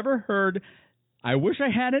gimmicks I've ever heard. I wish I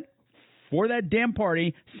had it for that damn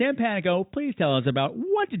party. Sam Panico, please tell us about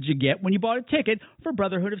what did you get when you bought a ticket for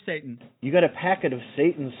Brotherhood of Satan? You got a packet of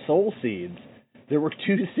Satan's soul seeds. There were 2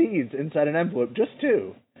 seeds inside an envelope, just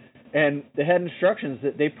 2. And they had instructions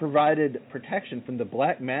that they provided protection from the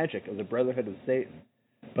black magic of the Brotherhood of Satan.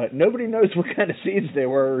 But nobody knows what kind of seeds they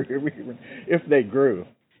were, if they grew.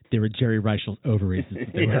 They were Jerry Reichel's ovaries.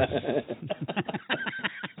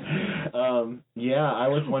 I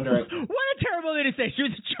was wondering. What a terrible thing to say. She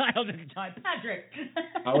was a child at the time. Patrick.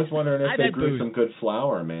 I was wondering if they grew some good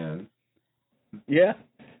flour, man. Yeah,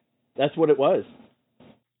 that's what it was.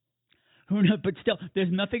 Who knows? But still,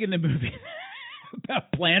 there's nothing in the movie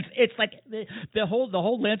about plants. It's like the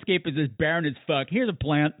whole landscape is as barren as fuck. Here's a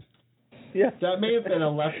plant. Yeah, that may have been a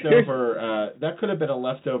leftover. That could have been a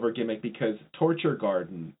leftover gimmick because Torture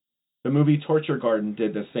Garden, the movie Torture Garden,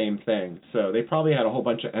 did the same thing. So they probably had a whole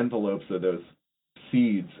bunch of envelopes of those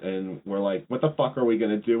seeds, and we're like, "What the fuck are we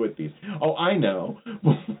going to do with these?" Oh, I know.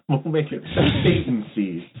 We'll make it Satan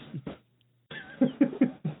seeds.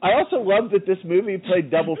 I also love that this movie played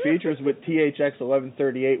double features with THX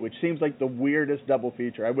 1138, which seems like the weirdest double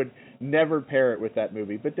feature. I would never pair it with that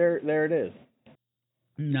movie, but there it is.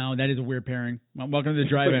 No, that is a weird pairing. Welcome to the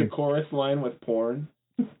drive-in. Like a chorus line with porn.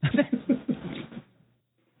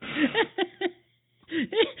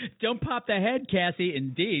 Don't pop the head, Cassie.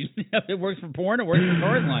 Indeed. If it works for porn, it works for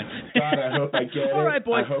chorus line. God, I hope I get it. All right,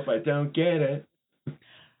 boys. I hope I don't get it.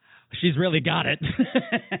 She's really got it.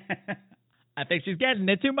 I think she's getting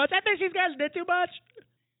it too much.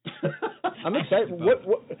 I'm excited. What?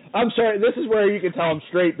 I'm sorry. This is where you can tell I'm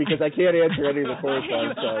straight because I can't answer any of the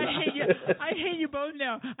correspondence. I hate you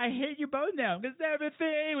both now. Because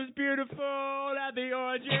everything was beautiful at the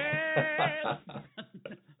orgy.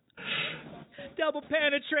 Double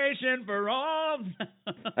penetration for all.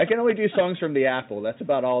 I can only do songs from the Apple. That's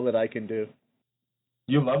about all that I can do.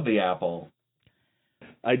 You love the Apple.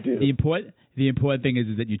 I do. The important thing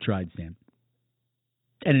is that you tried, Sam.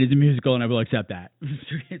 And it is a musical, and I will accept that.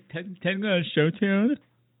 Technically a show tune.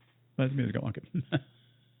 That's a musical. Okay.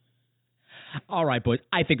 All right, boys.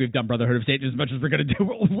 I think we've done Brotherhood of Satan as much as we're going to do.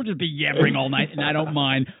 We'll just be yammering all night, and I don't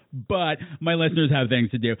mind. But my listeners have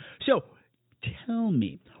things to do. So tell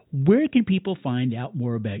me, where can people find out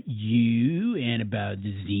more about you and about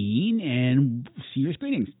the zine and see your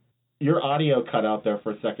screenings? Your audio cut out there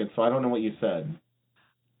for a second, so I don't know what you said.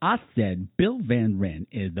 I said Bill Van Ryn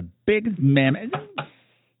is the biggest man.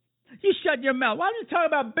 You shut your mouth. Why don't you talk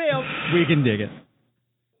about Bill? We can dig it.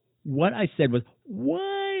 What I said was,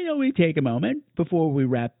 why don't we take a moment before we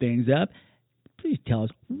wrap things up? Please tell us,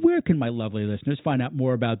 where can my lovely listeners find out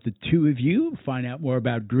more about the two of you, find out more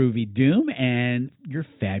about Groovy Doom and your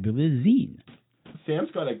fabulous zine? Sam's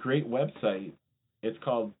got a great website. It's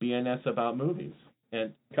called BNS About Movies.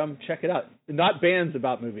 And come check it out. Not bands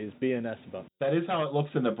about movies, BNS about. That is how it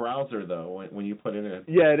looks in the browser, though, when you put it in.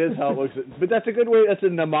 Yeah, it is how it looks. But that's a good way. That's a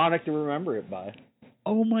mnemonic to remember it by.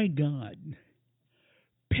 Oh, my God.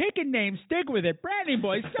 Pick a name, stick with it. Branding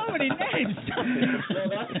Boys, so many names. Well,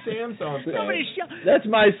 that's Sam's own thing. That's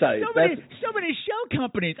my site. So many show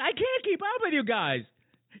companies. I can't keep up with you guys.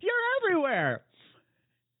 You're everywhere.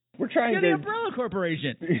 We're trying You're to... the Umbrella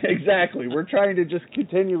Corporation. Exactly. We're trying to just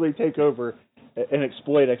continually take over and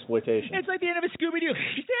exploit exploitation. It's like the end of a Scooby-Doo.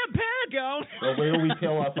 Sam Panico. Well, wait till we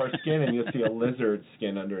peel off our skin and you'll see a lizard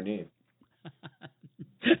skin underneath.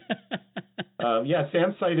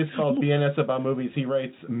 Sam's site is called BNS About Movies. He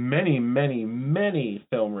writes many, many, many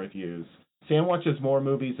film reviews. Sam watches more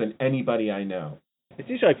movies than anybody I know. It's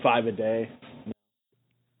usually like 5 a day.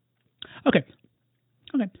 Okay.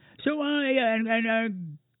 So,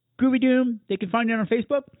 Groovy Doom, they can find it on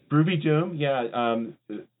Facebook? Groovy Doom, yeah.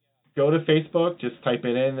 Go to Facebook, just type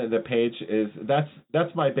it in. The page is,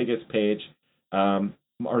 that's my biggest page. Our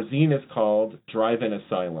zine is called Drive-In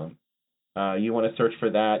Asylum. You want to search for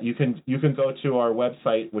that. You can go to our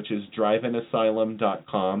website, which is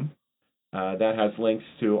driveinasylum.com. That has links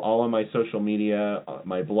to all of my social media,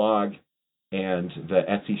 my blog, and the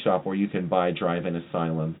Etsy shop where you can buy Drive-In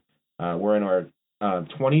Asylum. We're in our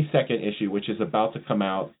 22nd issue, which is about to come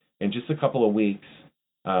out in just a couple of weeks.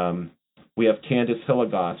 We have Candace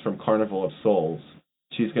Hilligoss from Carnival of Souls.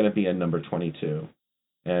 She's going to be in number 22.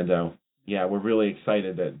 And, we're really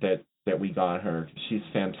excited that we got her. She's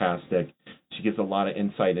fantastic. She gives a lot of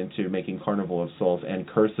insight into making Carnival of Souls and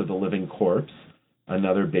Curse of the Living Corpse,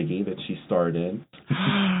 another biggie that she starred in.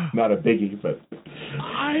 Not a biggie, but...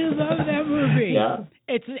 I love that movie. Yeah.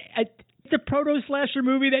 It's a proto-slasher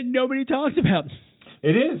movie that nobody talks about.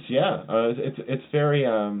 It is, yeah. It's very...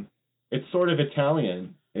 it's sort of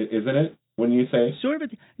Italian, isn't it? When you say sort of,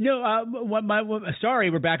 sorry,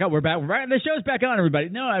 we're back up. We're back. The show's back on, everybody.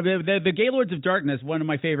 No, the Gaylords of Darkness, one of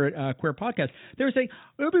my favorite queer podcasts. They were saying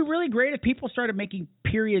it would be really great if people started making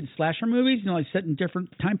period slasher movies, like set in different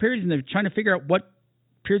time periods, and they're trying to figure out what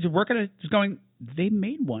periods of work. And it's just going, they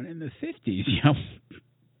made one in the 50s,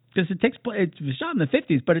 because it was shot in the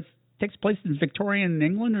 50s, but it takes place in Victorian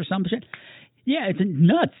England or some shit. Yeah, it's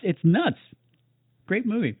nuts. It's nuts. Great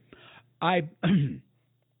movie.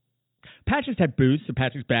 Patrick's had booze, so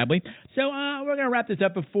Patrick's badly. So we're going to wrap this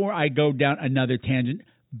up before I go down another tangent.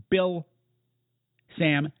 Bill,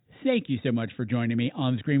 Sam, thank you so much for joining me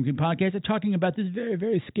on the Scream Queen podcast and talking about this very,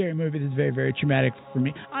 very scary movie. This is very, very traumatic for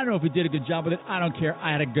me. I don't know if we did a good job with it. I don't care.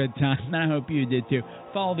 I had a good time, and I hope you did too.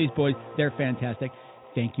 Follow these boys. They're fantastic.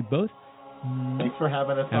 Thank you both. Thanks for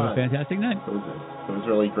having us on. Have a fantastic night. It was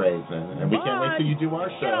really great, man. And we can't wait till you do our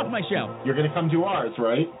show. Get off my show. You're going to come do ours,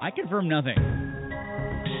 right? I confirm nothing.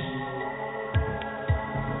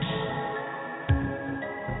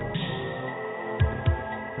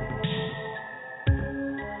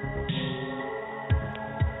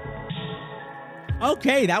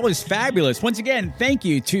 Okay, that was fabulous. Once again, thank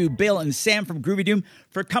you to Bill and Sam from Groovy Doom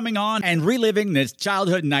for coming on and reliving this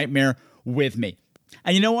childhood nightmare with me.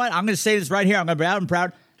 And you know what? I'm going to say this right here. I'm going to be out and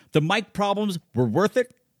proud. The mic problems were worth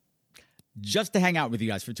it just to hang out with you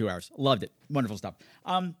guys for 2 hours. Loved it. Wonderful stuff.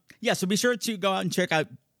 So be sure to go out and check out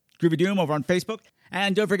Groovy Doom over on Facebook.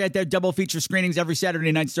 And don't forget their double feature screenings every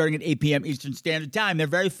Saturday night starting at 8 p.m. Eastern Standard Time. They're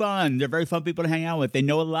very fun. They're very fun people to hang out with. They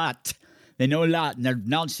know a lot. And their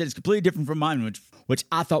knowledge set is completely different from mine, which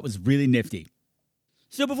I thought was really nifty.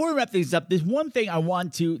 So before we wrap things up, there's one thing I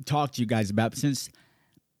want to talk to you guys about, since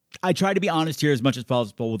I try to be honest here as much as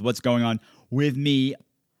possible with what's going on with me.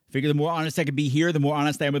 I figure the more honest I can be here, the more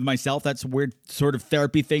honest I am with myself. That's a weird sort of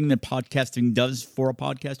therapy thing that podcasting does for a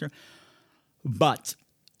podcaster. But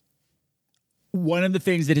one of the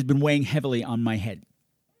things that has been weighing heavily on my head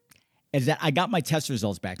is that I got my test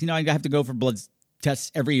results back. You know, I have to go for blood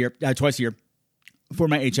tests every year, twice a year, for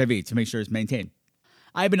my HIV to make sure it's maintained.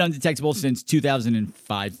 I've been undetectable since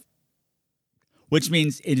 2005, which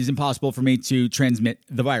means it is impossible for me to transmit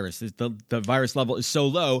the virus. The virus level is so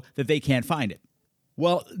low that they can't find it.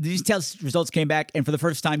 Well, these test results came back, and for the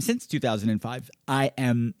first time since 2005, I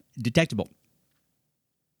am detectable.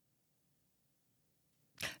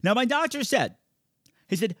 Now, my doctor said,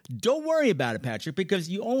 don't worry about it, Patrick, because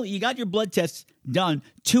you got your blood tests done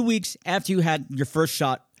 2 weeks after you had your first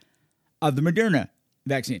shot of the Moderna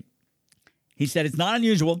vaccine. He said it's not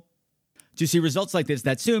unusual to see results like this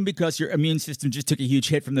that soon because your immune system just took a huge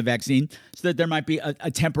hit from the vaccine, so that there might be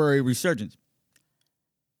a temporary resurgence.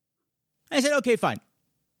 I said, okay, fine.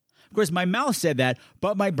 Of course, my mouth said that,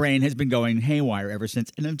 but my brain has been going haywire ever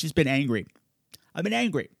since, and I've just been angry. I've been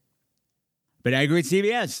angry. Been angry at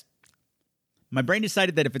CVS. My brain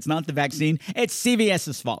decided that if it's not the vaccine, it's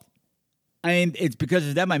CVS's fault. I mean, it's because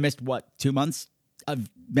of them I missed, 2 months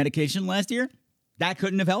of medication last year? That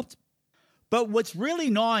couldn't have helped. But what's really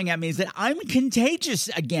gnawing at me is that I'm contagious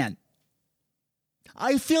again.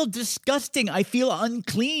 I feel disgusting. I feel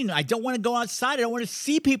unclean. I don't want to go outside. I don't want to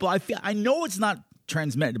see people. I know it's not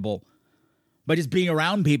transmittable by just being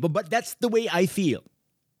around people, but that's the way I feel.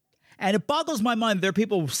 And it boggles my mind. There are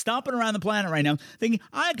people stomping around the planet right now thinking,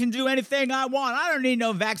 I can do anything I want. I don't need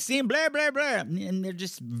no vaccine, blah, blah, blah. And they're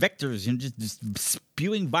just vectors and just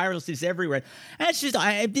spewing viruses everywhere. And it's just,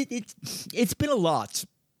 it's been a lot.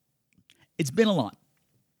 It's been a lot.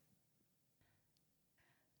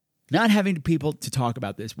 Not having people to talk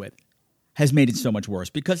about this with has made it so much worse,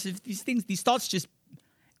 because if these thoughts just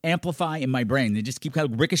amplify in my brain. They just keep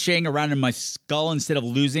kind of ricocheting around in my skull. Instead of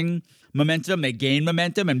losing momentum, they gain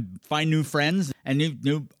momentum and find new friends and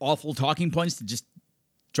new awful talking points to just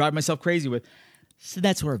drive myself crazy with. So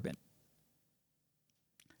that's where I've been.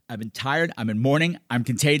 I've been tired, I'm in mourning, I'm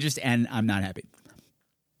contagious, and I'm not happy.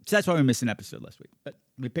 So that's why we missed an episode last week. But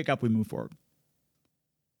we pick up, we move forward.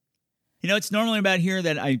 You know, it's normally about here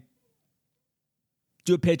that I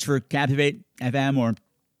do a pitch for Captivate FM or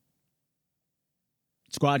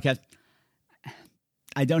Squadcast.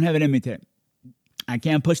 I don't have it in me today. I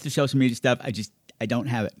can't push the social media stuff. I don't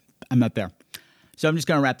have it. I'm not there. So I'm just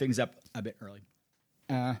going to wrap things up a bit early.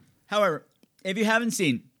 However, if you haven't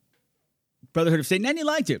seen Brotherhood of Satan and you'd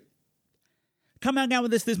like to, come out now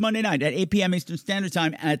with us this Monday night at 8 p.m. Eastern Standard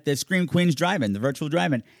Time at the Scream Queens Drive-In, the virtual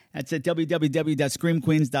drive-in. That's at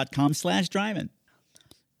www.screamqueens.com/drive-in.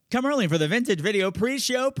 Come early for the Vintage Video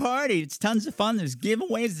pre-show party. It's tons of fun. There's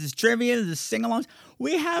giveaways, there's trivia, there's sing-alongs.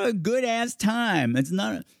 We have a good-ass time. It's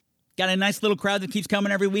not got a nice little crowd that keeps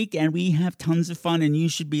coming every week, and we have tons of fun, and you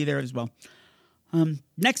should be there as well.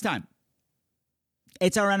 Next time,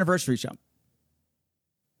 it's our anniversary show.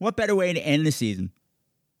 What better way to end the season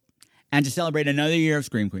and to celebrate another year of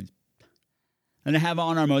Scream Queens than to have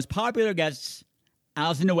on our most popular guests,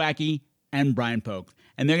 Alison Nowacki and Brian Polk.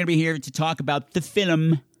 And they're going to be here to talk about the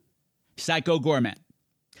film Psycho Goreman.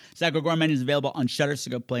 Psycho Goreman is available on Shudder,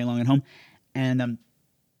 so go play along at home. And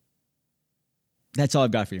that's all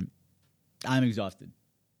I've got for you. I'm exhausted.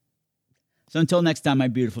 So until next time, my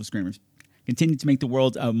beautiful Screamers, continue to make the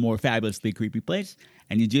world a more fabulously creepy place,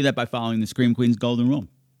 and you do that by following the Scream Queen's golden rule.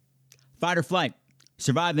 Fight or flight.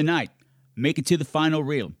 Survive the night. Make it to the final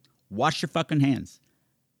reel. Wash your fucking hands.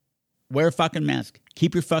 Wear a fucking mask.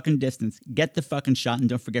 Keep your fucking distance. Get the fucking shot. And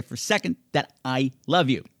don't forget for a second that I love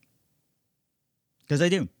you. Because I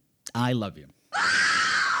do. I love you.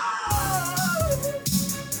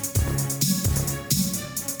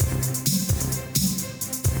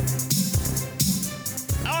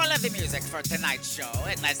 All of the music for tonight's show,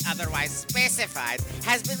 unless otherwise specified,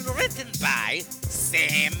 has been written by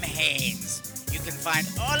Sam Haynes. You can find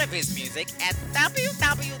all of his music at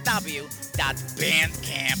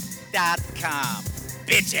www.bandcamp.com.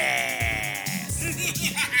 Bitches!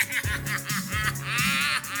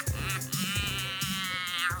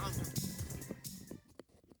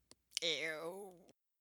 Ew.